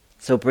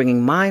 so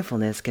bringing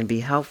mindfulness can be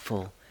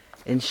helpful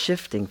in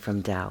shifting from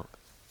doubt.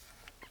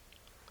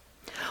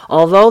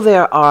 Although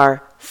there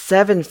are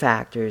 7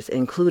 factors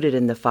included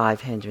in the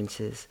 5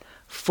 hindrances,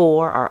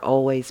 4 are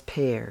always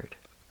paired.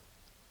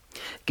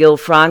 Gil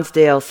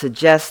Fronsdale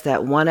suggests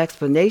that one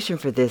explanation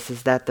for this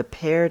is that the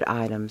paired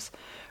items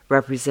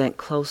represent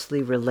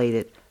closely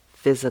related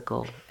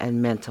physical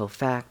and mental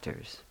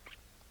factors.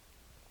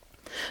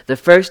 The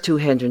first 2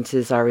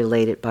 hindrances are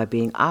related by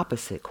being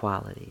opposite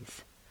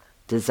qualities,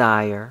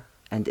 desire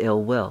and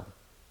ill will.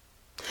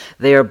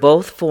 They are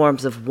both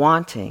forms of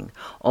wanting,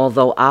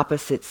 although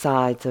opposite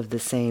sides of the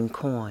same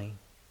coin.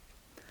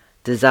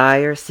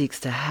 Desire seeks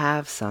to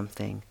have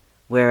something,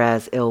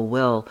 whereas ill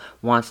will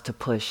wants to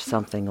push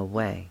something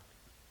away.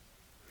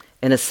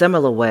 In a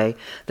similar way,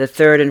 the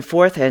third and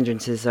fourth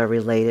hindrances are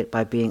related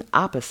by being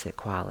opposite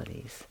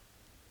qualities.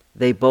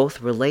 They both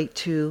relate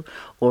to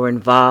or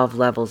involve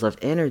levels of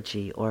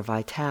energy or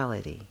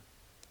vitality.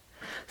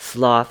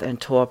 Sloth and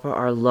torpor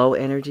are low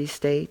energy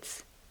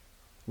states,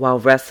 while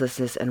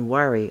restlessness and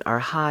worry are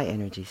high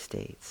energy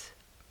states.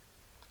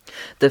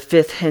 The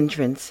fifth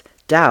hindrance,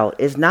 doubt,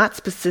 is not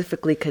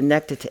specifically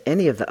connected to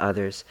any of the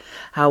others,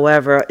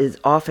 however, is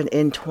often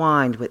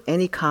entwined with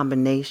any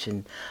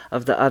combination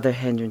of the other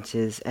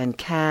hindrances and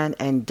can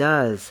and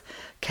does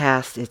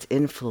cast its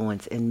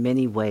influence in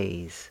many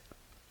ways.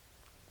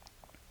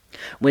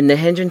 When the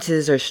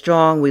hindrances are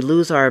strong, we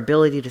lose our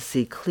ability to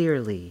see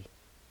clearly.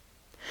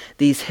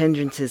 These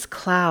hindrances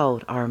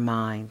cloud our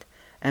mind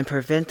and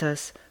prevent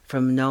us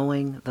from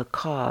knowing the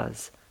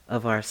cause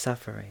of our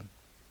suffering.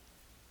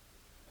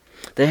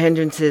 The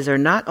hindrances are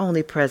not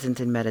only present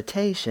in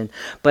meditation,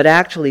 but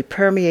actually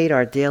permeate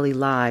our daily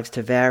lives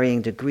to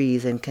varying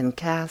degrees and can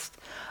cast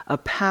a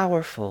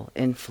powerful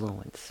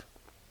influence.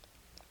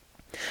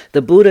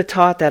 The Buddha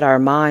taught that our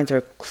minds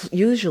are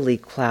usually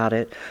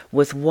clouded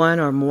with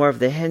one or more of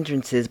the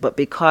hindrances, but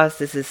because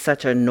this is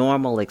such a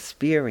normal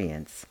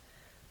experience,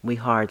 we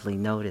hardly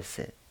notice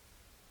it.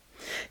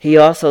 He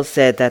also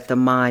said that the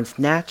mind's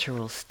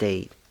natural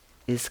state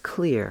is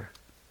clear,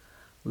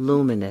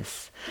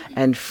 luminous,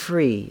 and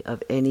free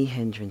of any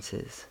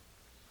hindrances.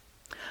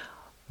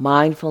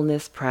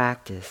 Mindfulness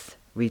practice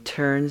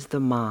returns the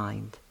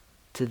mind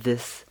to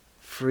this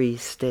free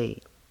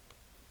state.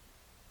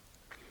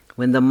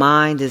 When the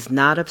mind is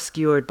not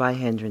obscured by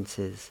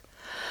hindrances,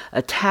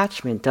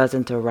 attachment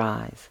doesn't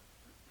arise,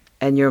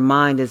 and your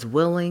mind is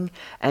willing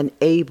and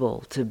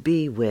able to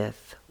be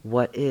with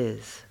what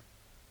is.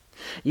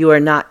 You are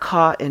not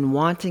caught in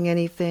wanting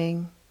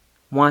anything,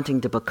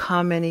 wanting to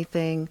become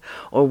anything,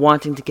 or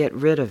wanting to get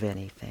rid of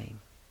anything.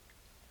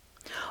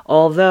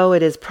 Although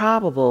it is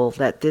probable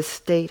that this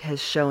state has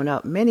shown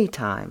up many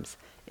times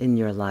in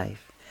your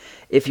life,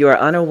 if you are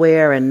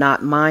unaware and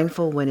not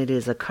mindful when it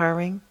is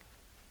occurring,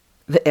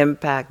 the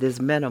impact is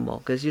minimal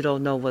because you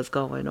don't know what's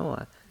going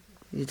on.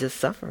 You're just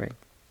suffering.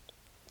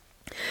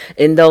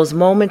 In those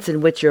moments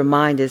in which your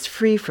mind is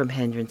free from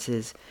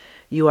hindrances,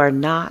 you are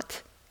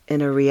not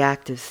in a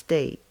reactive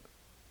state.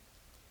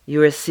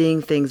 You are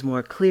seeing things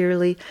more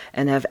clearly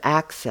and have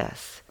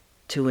access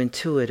to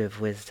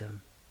intuitive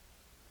wisdom.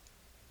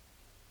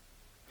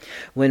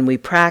 When we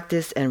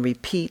practice and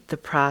repeat the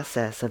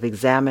process of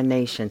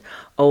examination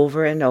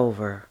over and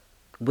over,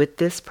 with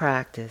this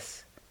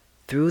practice,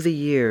 through the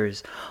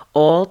years,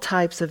 all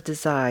types of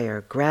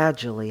desire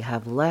gradually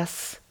have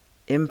less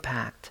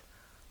impact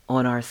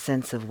on our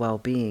sense of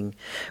well-being.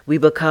 We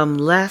become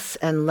less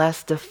and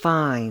less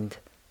defined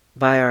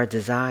by our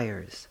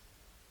desires.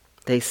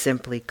 They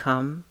simply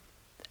come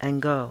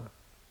and go.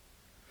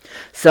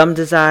 Some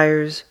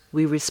desires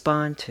we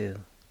respond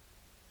to.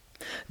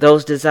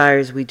 Those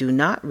desires we do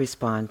not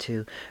respond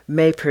to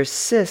may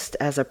persist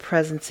as a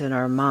presence in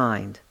our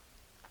mind,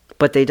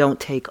 but they don't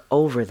take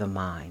over the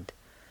mind,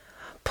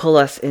 pull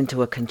us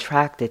into a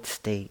contracted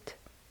state,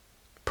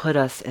 put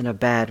us in a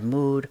bad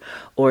mood,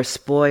 or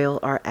spoil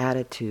our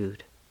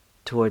attitude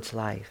towards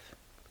life.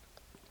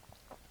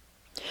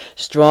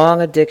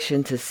 Strong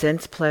addiction to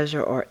sense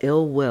pleasure or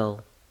ill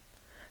will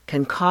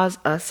can cause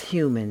us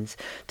humans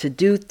to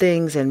do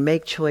things and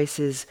make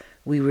choices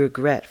we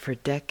regret for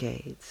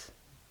decades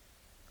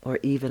or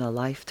even a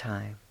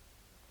lifetime.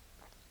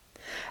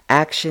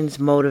 Actions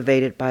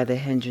motivated by the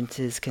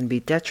hindrances can be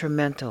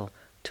detrimental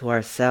to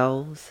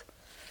ourselves,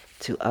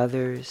 to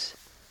others,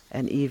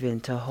 and even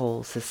to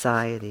whole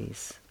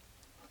societies.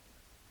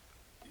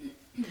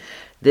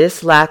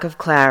 This lack of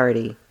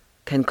clarity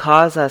can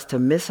cause us to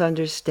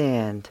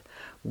misunderstand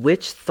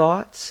which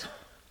thoughts,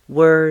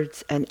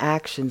 words, and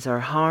actions are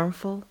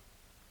harmful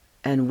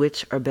and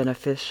which are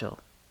beneficial.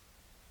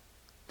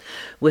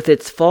 With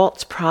its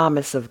false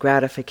promise of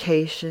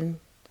gratification,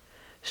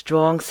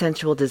 strong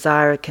sensual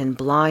desire can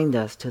blind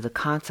us to the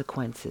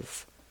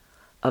consequences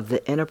of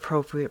the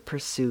inappropriate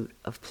pursuit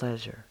of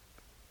pleasure.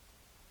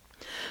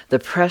 The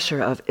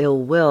pressure of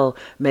ill will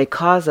may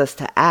cause us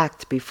to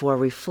act before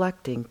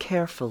reflecting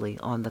carefully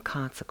on the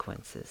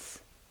consequences.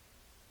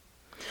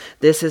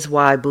 This is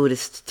why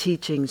Buddhist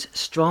teachings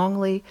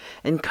strongly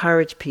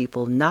encourage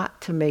people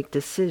not to make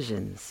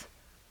decisions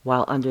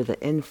while under the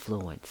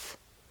influence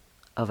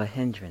of a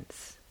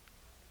hindrance.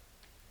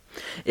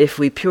 If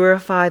we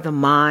purify the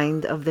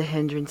mind of the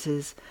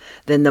hindrances,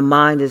 then the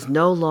mind is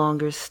no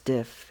longer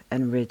stiff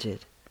and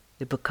rigid.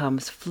 It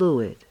becomes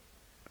fluid,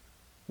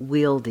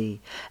 wieldy,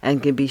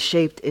 and can be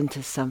shaped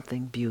into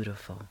something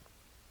beautiful.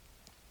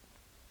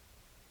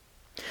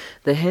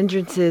 The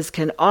hindrances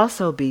can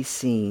also be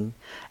seen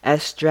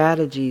as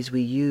strategies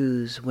we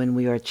use when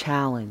we are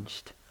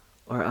challenged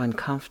or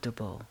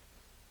uncomfortable.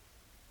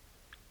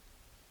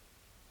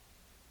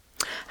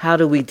 How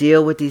do we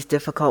deal with these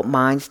difficult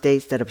mind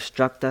states that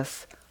obstruct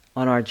us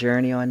on our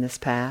journey on this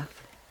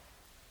path?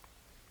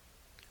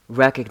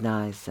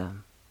 Recognize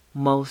them,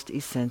 most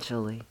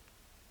essentially.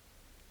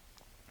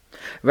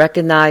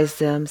 Recognize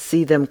them,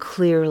 see them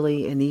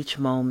clearly in each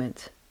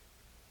moment.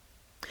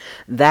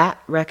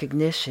 That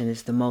recognition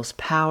is the most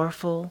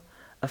powerful,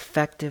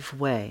 effective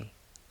way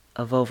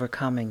of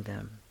overcoming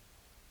them.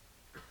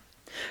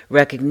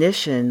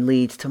 Recognition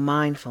leads to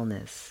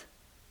mindfulness.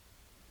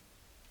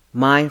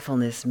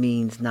 Mindfulness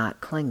means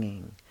not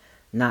clinging,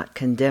 not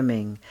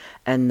condemning,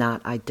 and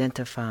not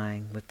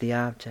identifying with the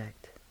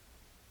object.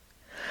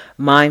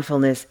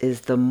 Mindfulness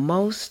is the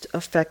most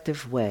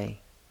effective way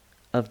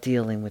of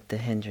dealing with the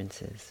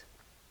hindrances.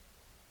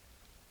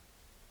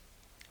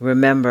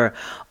 Remember,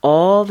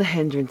 all the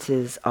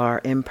hindrances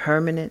are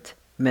impermanent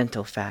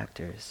mental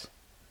factors.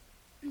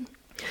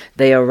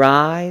 They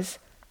arise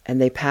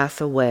and they pass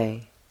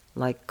away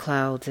like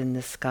clouds in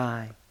the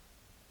sky.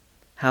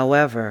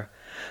 However,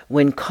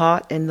 when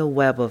caught in the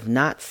web of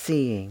not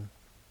seeing,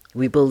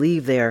 we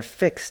believe they are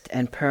fixed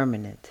and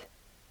permanent.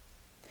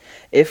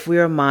 If we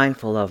are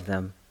mindful of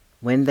them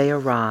when they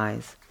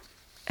arise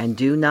and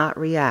do not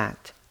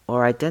react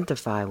or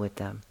identify with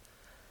them,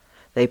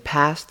 they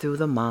pass through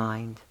the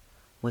mind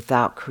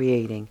without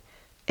creating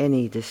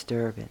any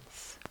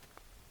disturbance.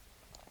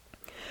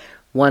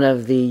 One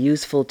of the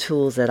useful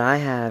tools that I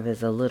have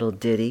is a little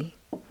ditty.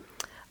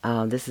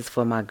 This is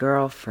for my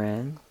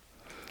girlfriend.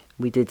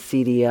 We did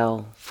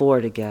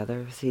CDL-4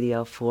 together.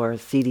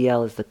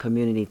 CDL is the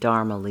Community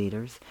Dharma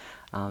Leaders.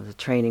 The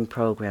training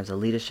programs, a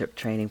leadership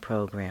training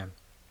program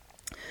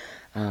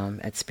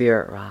at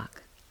Spirit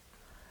Rock.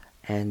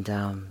 And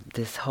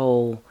this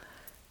whole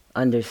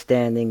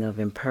understanding of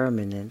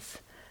impermanence,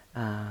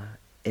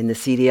 in the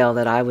CDL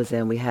that I was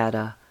in, we had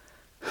a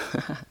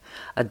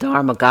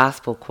Dharma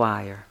gospel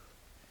choir.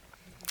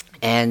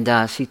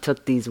 And she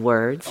took these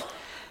words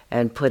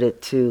and put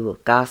it to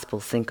gospel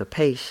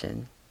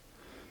syncopation.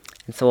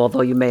 And so although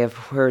you may have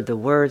heard the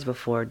words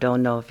before,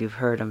 don't know if you've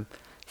heard them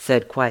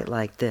said quite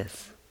like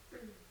this.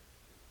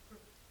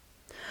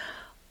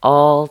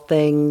 All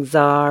things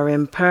are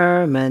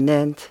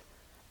impermanent.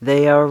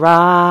 They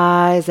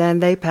arise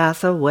and they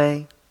pass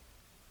away.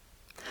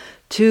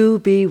 To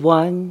be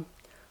one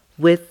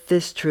with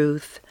this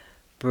truth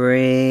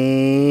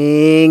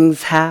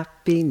brings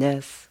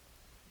happiness.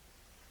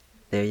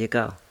 There you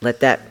go. Let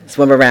that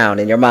swim around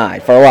in your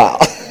mind for a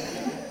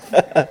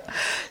while.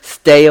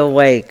 Stay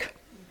awake.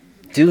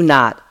 Do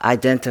not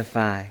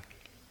identify.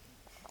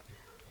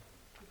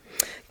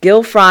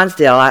 Gil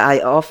Fronsdale, I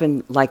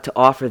often like to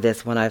offer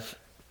this when I've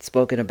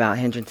spoken about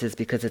hindrances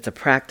because it's a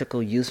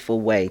practical, useful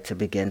way to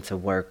begin to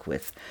work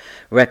with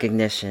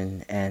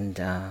recognition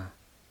and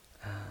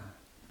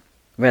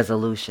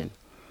resolution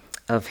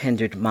of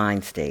hindered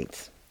mind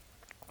states.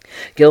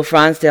 Gil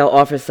Fronsdale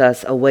offers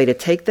us a way to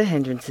take the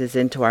hindrances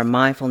into our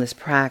mindfulness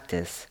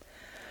practice,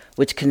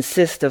 which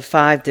consists of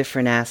 5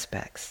 different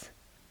aspects.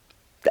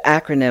 The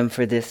acronym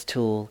for this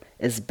tool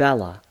is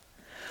BELLA,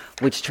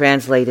 which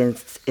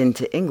translates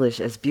into English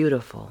as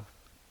beautiful.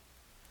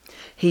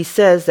 He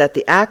says that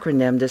the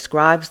acronym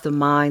describes the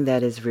mind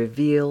that is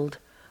revealed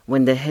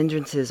when the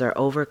hindrances are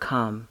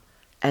overcome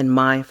and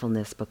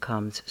mindfulness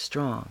becomes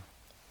strong.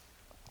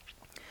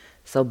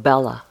 So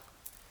BELLA,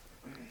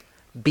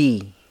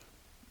 B.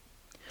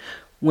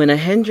 When a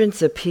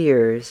hindrance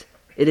appears,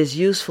 it is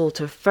useful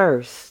to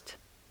first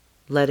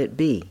let it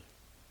be,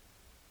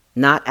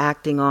 not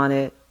acting on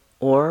it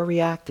or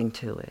reacting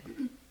to it.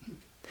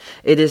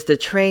 It is the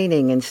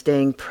training in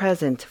staying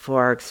present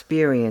for our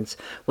experience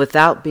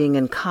without being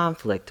in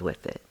conflict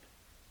with it.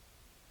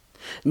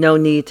 No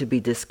need to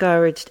be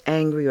discouraged,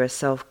 angry, or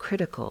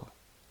self-critical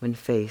when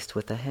faced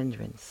with a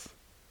hindrance.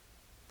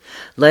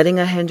 Letting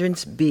a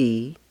hindrance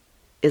be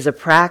is a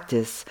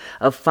practice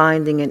of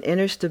finding an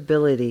inner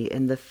stability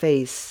in the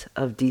face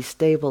of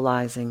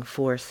destabilizing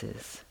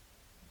forces.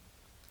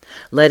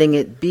 Letting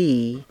it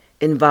be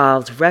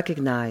involves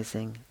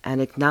recognizing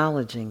and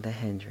acknowledging the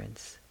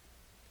hindrance.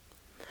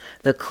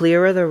 The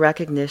clearer the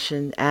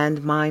recognition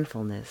and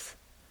mindfulness,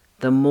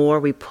 the more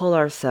we pull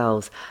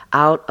ourselves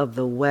out of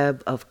the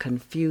web of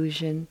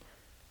confusion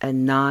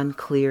and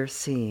non-clear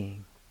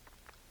seeing.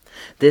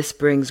 This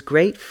brings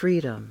great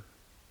freedom.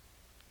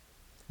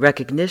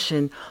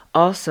 Recognition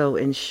also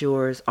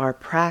ensures our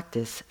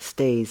practice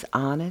stays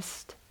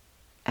honest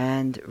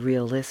and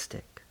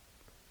realistic.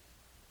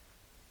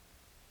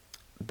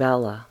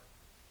 BELLA,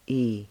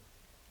 E,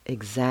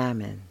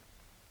 examine.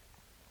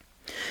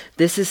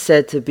 This is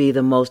said to be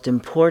the most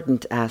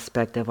important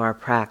aspect of our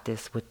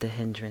practice with the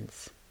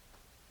hindrance.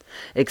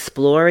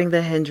 Exploring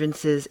the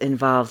hindrances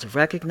involves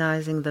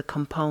recognizing the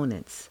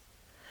components,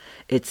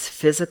 its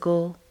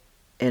physical,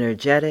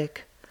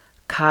 energetic,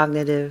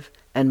 cognitive,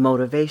 and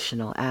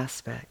motivational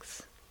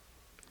aspects.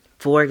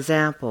 For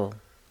example,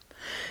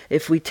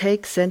 if we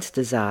take sense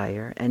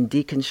desire and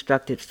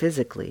deconstruct it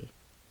physically,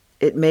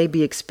 it may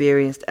be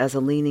experienced as a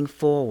leaning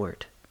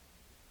forward,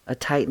 a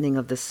tightening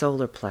of the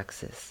solar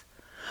plexus,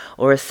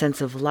 or a sense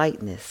of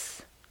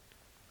lightness.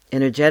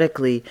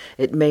 Energetically,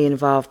 it may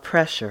involve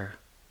pressure,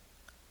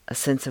 a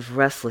sense of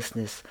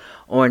restlessness,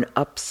 or an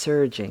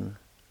upsurging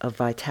of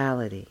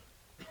vitality.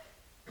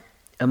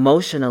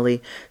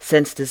 Emotionally,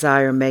 sense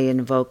desire may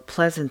invoke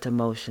pleasant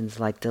emotions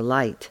like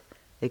delight,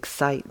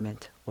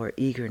 excitement, or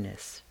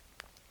eagerness.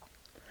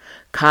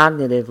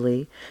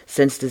 Cognitively,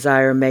 sense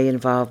desire may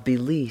involve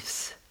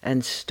beliefs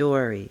and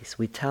stories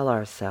we tell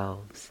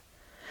ourselves.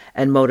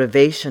 And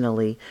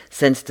motivationally,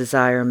 sense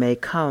desire may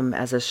come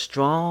as a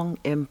strong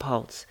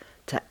impulse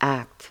to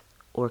act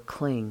or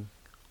cling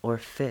or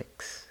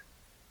fix.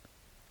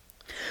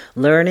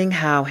 Learning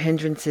how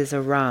hindrances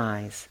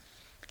arise,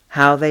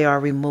 how they are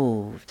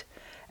removed,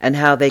 and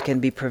how they can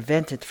be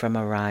prevented from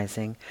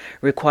arising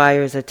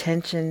requires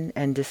attention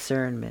and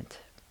discernment.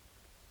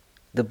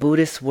 The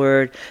Buddhist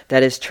word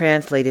that is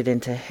translated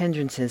into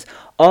hindrances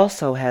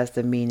also has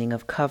the meaning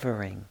of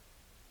covering.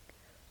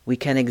 We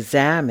can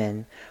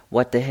examine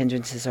what the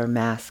hindrances are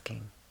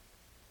masking.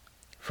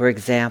 For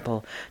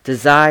example,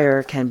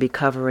 desire can be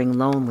covering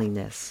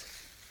loneliness.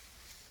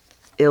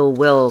 Ill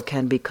will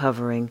can be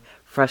covering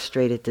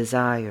frustrated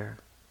desire.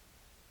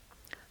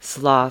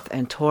 Sloth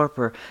and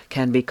torpor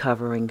can be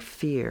covering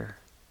fear.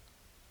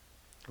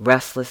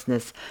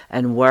 Restlessness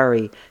and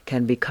worry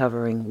can be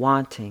covering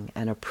wanting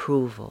and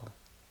approval.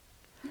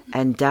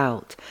 And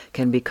doubt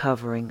can be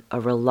covering a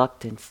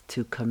reluctance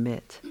to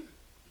commit.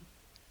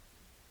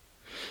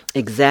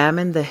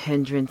 Examine the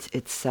hindrance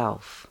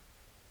itself,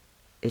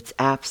 its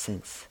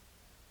absence,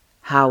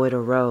 how it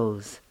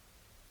arose,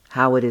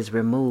 how it is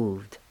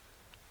removed,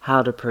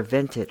 how to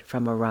prevent it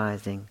from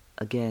arising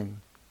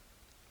again.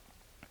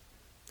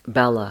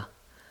 Bella,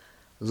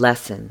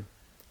 lesson,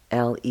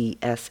 L-E-S-S-N-E-N.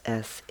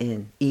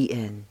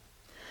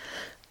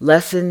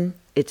 Lessen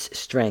its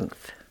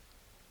strength.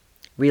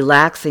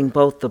 Relaxing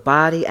both the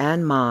body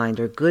and mind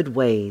are good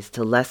ways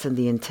to lessen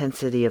the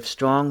intensity of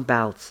strong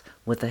bouts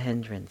with a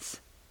hindrance.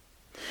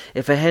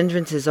 If a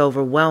hindrance is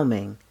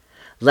overwhelming,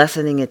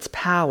 lessening its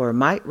power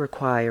might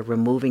require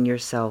removing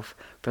yourself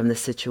from the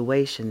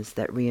situations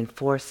that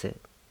reinforce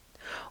it,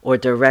 or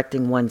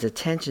directing one's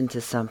attention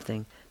to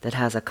something that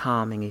has a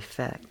calming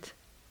effect.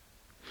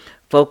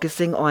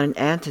 Focusing on an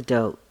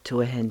antidote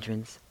to a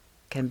hindrance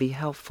can be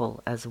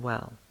helpful as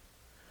well.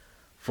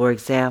 For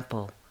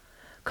example,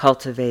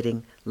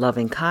 cultivating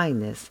loving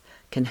kindness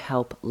can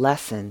help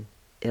lessen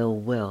ill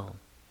will.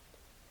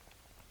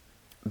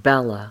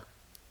 Bella,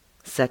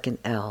 second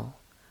L,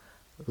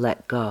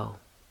 let go.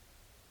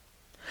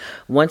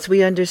 Once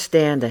we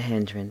understand a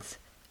hindrance,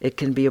 it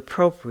can be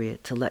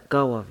appropriate to let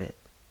go of it.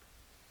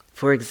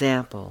 For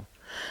example,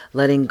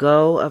 letting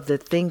go of the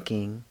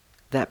thinking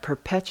that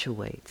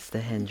perpetuates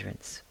the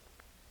hindrance.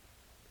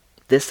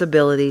 This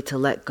ability to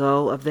let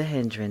go of the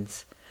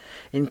hindrance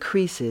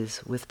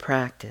increases with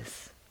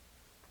practice.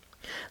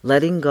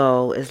 Letting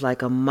go is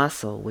like a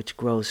muscle which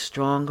grows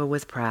stronger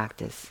with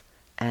practice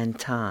and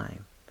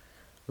time,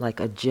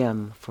 like a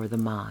gym for the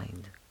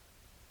mind.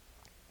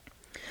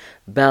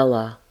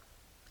 Bella,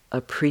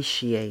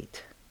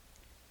 appreciate.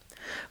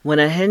 When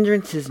a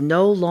hindrance is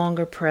no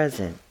longer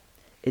present,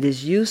 it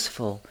is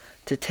useful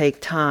to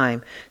take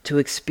time to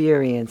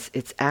experience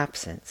its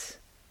absence,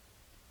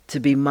 to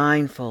be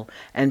mindful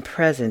and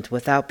present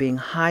without being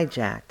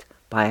hijacked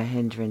by a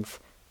hindrance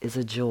is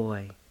a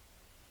joy.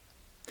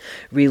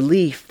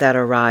 Relief that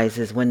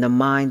arises when the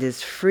mind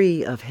is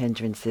free of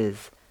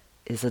hindrances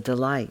is a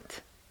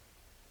delight.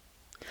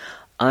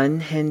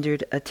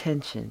 Unhindered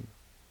attention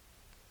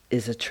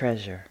is a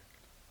treasure.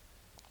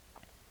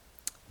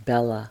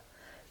 Bella,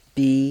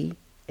 be,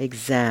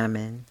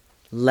 examine,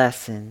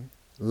 lessen,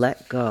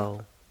 let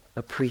go,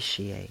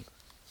 appreciate.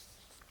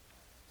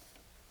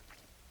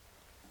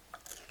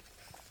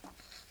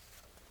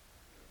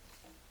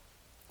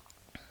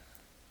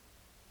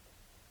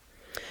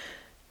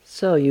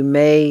 So you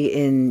may,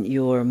 in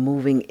your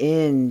moving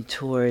in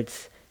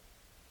towards,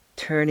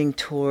 turning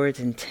towards,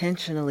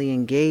 intentionally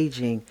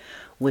engaging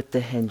with the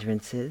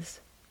hindrances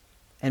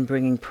and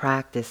bringing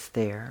practice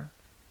there,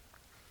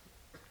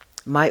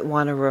 might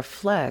want to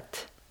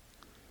reflect,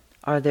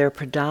 are there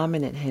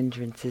predominant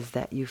hindrances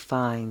that you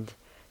find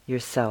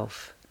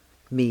yourself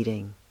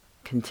meeting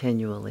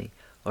continually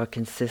or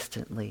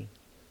consistently?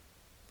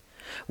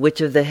 Which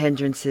of the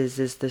hindrances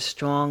is the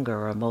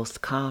stronger or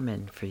most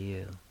common for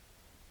you?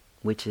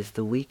 Which is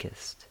the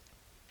weakest?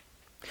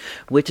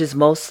 Which is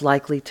most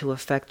likely to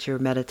affect your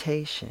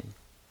meditation?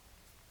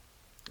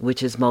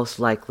 Which is most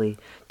likely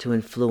to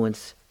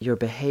influence your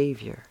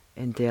behavior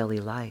in daily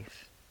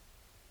life?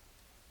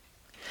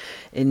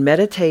 In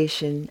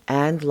meditation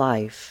and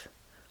life,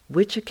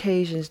 which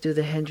occasions do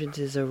the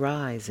hindrances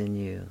arise in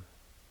you?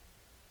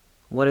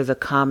 What are the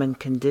common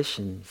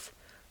conditions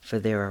for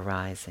their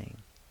arising?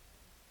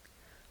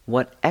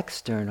 What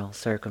external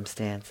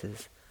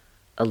circumstances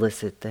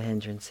elicit the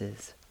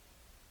hindrances?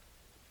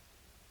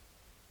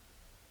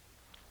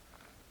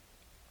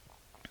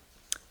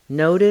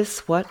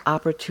 Notice what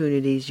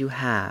opportunities you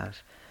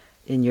have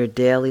in your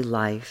daily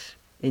life,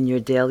 in your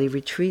daily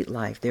retreat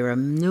life. There are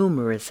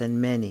numerous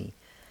and many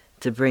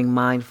to bring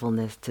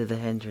mindfulness to the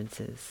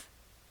hindrances.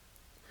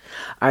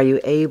 Are you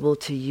able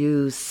to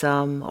use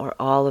some or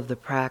all of the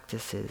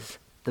practices,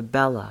 the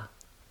Bella,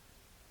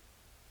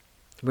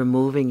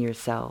 removing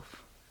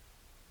yourself,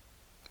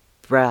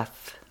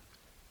 breath.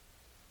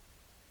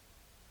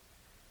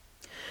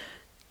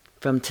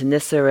 From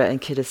Tanisara and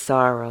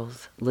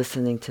Kitasaro's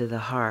Listening to the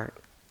Heart.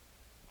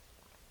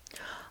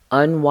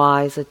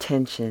 Unwise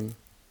attention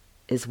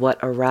is what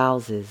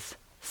arouses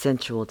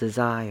sensual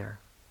desire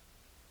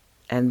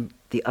and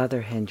the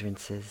other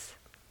hindrances,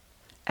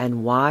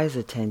 and wise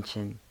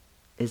attention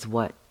is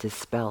what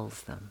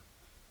dispels them.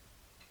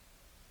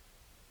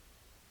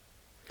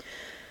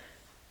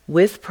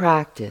 With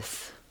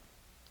practice,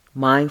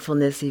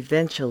 mindfulness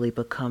eventually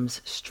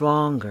becomes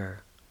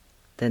stronger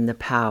than the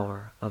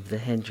power of the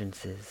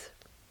hindrances.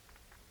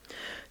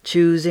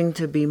 Choosing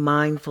to be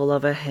mindful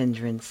of a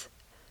hindrance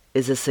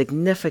is a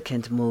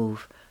significant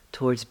move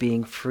towards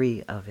being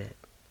free of it.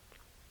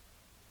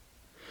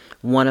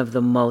 One of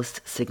the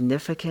most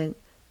significant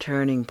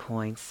turning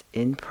points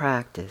in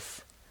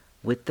practice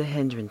with the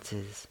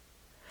hindrances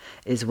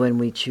is when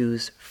we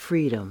choose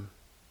freedom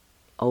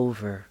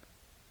over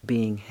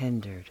being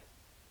hindered.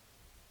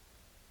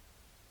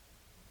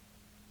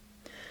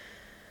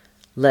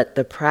 Let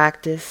the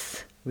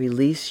practice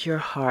release your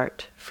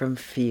heart from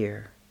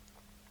fear.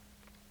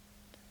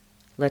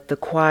 Let the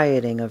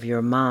quieting of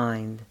your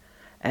mind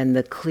and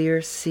the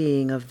clear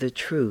seeing of the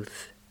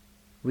truth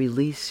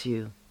release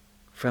you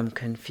from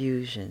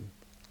confusion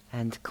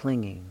and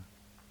clinging.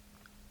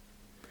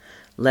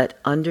 Let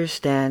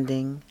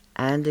understanding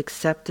and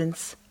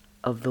acceptance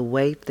of the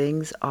way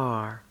things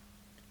are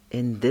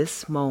in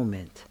this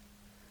moment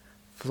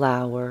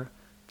flower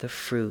the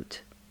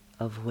fruit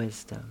of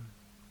wisdom.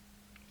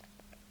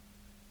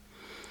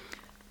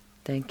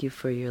 Thank you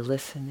for your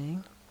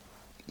listening.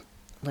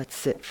 Let's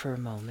sit for a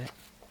moment.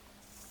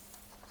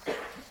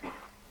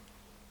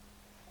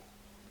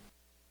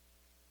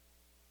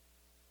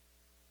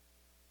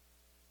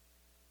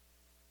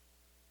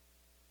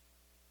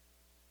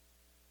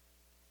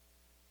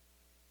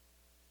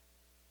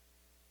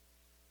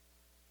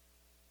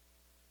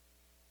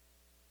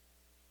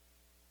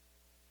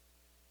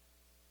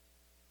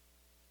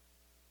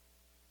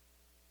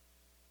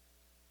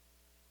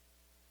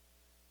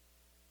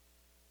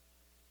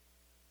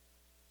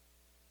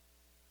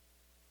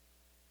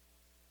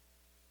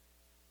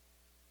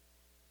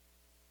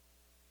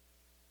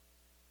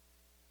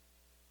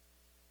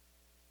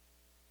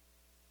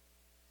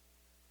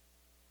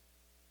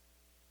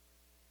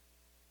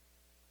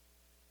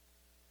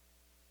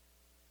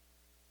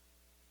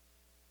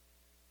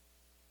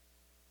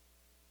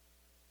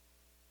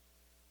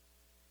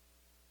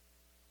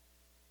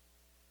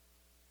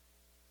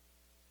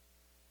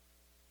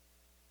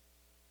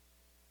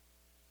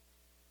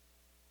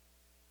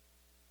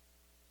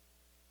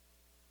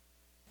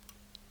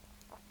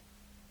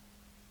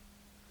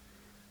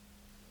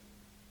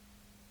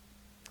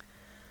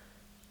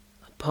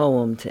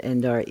 Poem to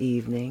end our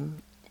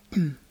evening.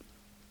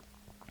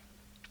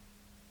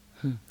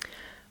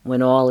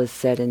 When all is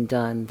said and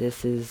done,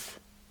 this is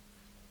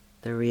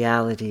the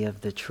reality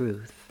of the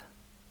truth.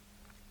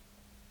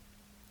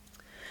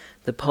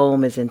 The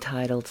poem is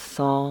entitled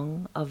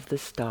Song of the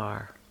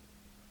Star.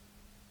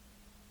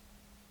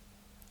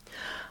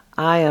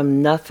 I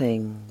am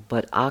nothing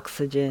but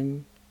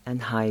oxygen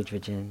and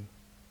hydrogen,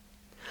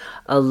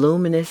 a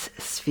luminous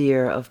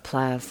sphere of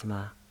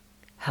plasma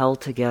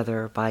held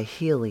together by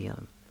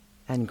helium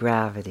and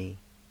gravity.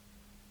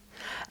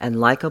 And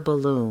like a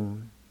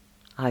balloon,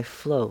 I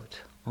float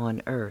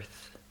on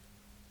earth,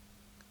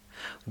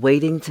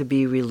 waiting to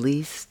be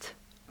released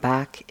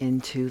back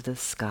into the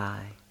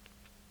sky,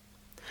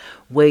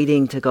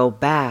 waiting to go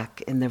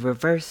back in the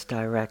reverse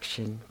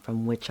direction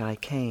from which I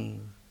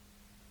came,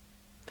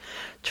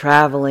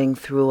 traveling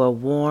through a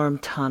warm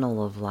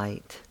tunnel of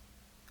light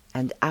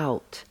and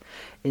out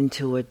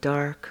into a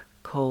dark,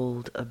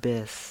 cold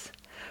abyss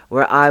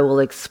where I will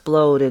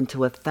explode into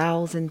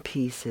 1,000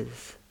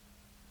 pieces.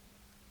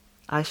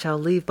 I shall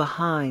leave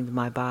behind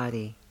my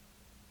body,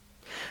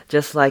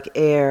 just like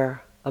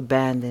air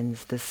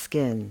abandons the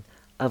skin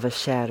of a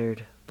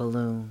shattered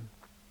balloon.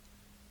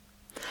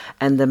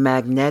 And the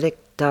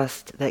magnetic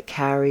dust that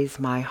carries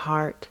my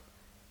heart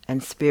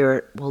and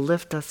spirit will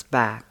lift us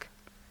back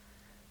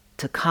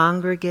to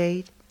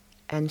congregate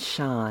and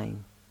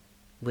shine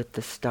with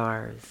the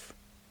stars.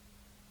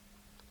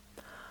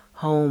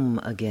 Home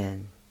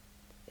again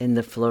in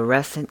the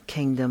fluorescent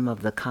kingdom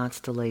of the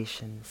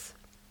constellations.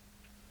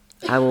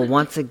 I will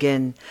once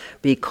again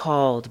be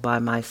called by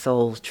my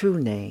soul's true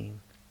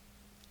name,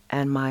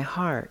 and my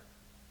heart,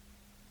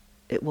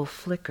 it will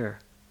flicker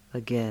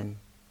again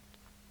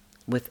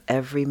with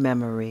every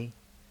memory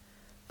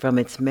from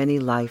its many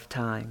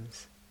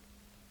lifetimes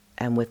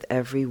and with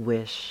every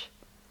wish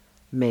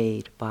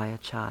made by a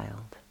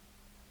child.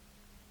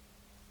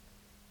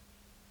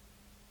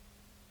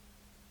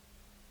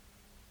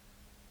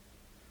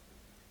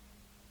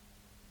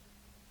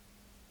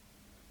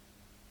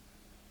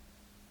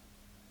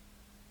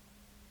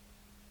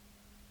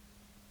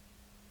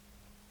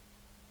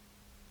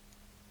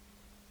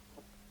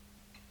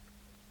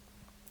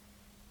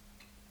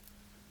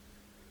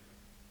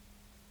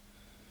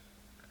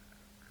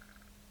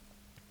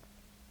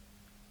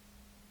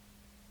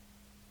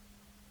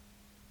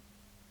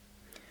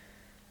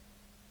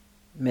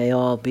 May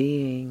all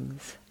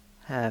beings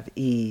have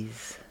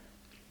ease.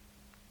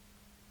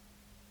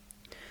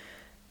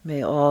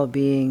 May all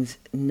beings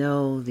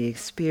know the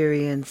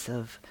experience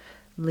of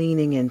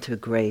leaning into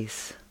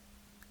grace,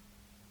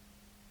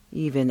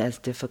 even as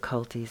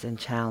difficulties and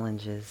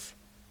challenges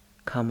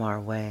come our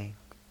way.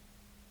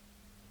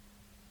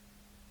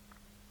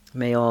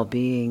 May all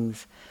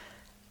beings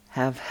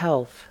have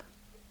health.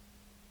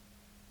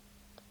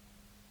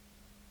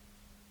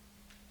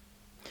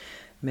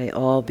 May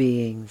all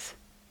beings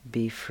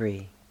be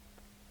free.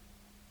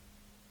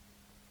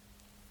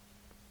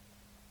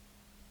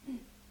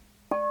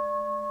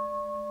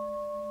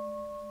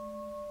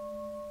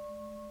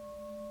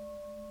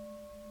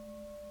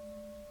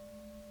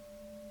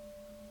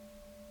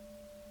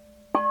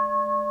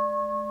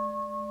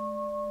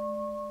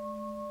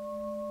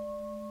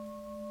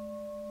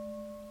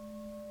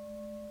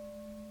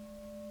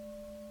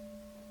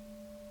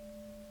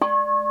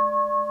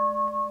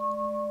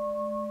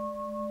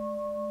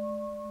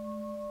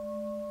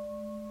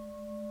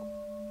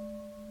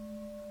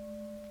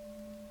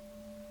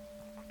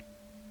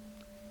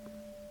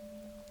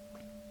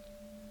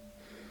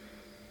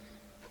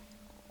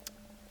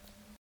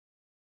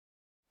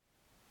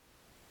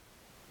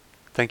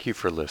 Thank you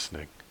for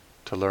listening.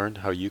 To learn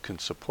how you can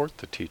support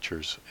the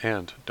teachers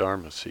and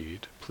Dharma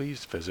Seed,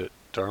 please visit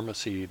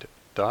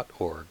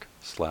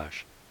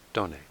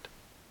dharmaseed.org/donate.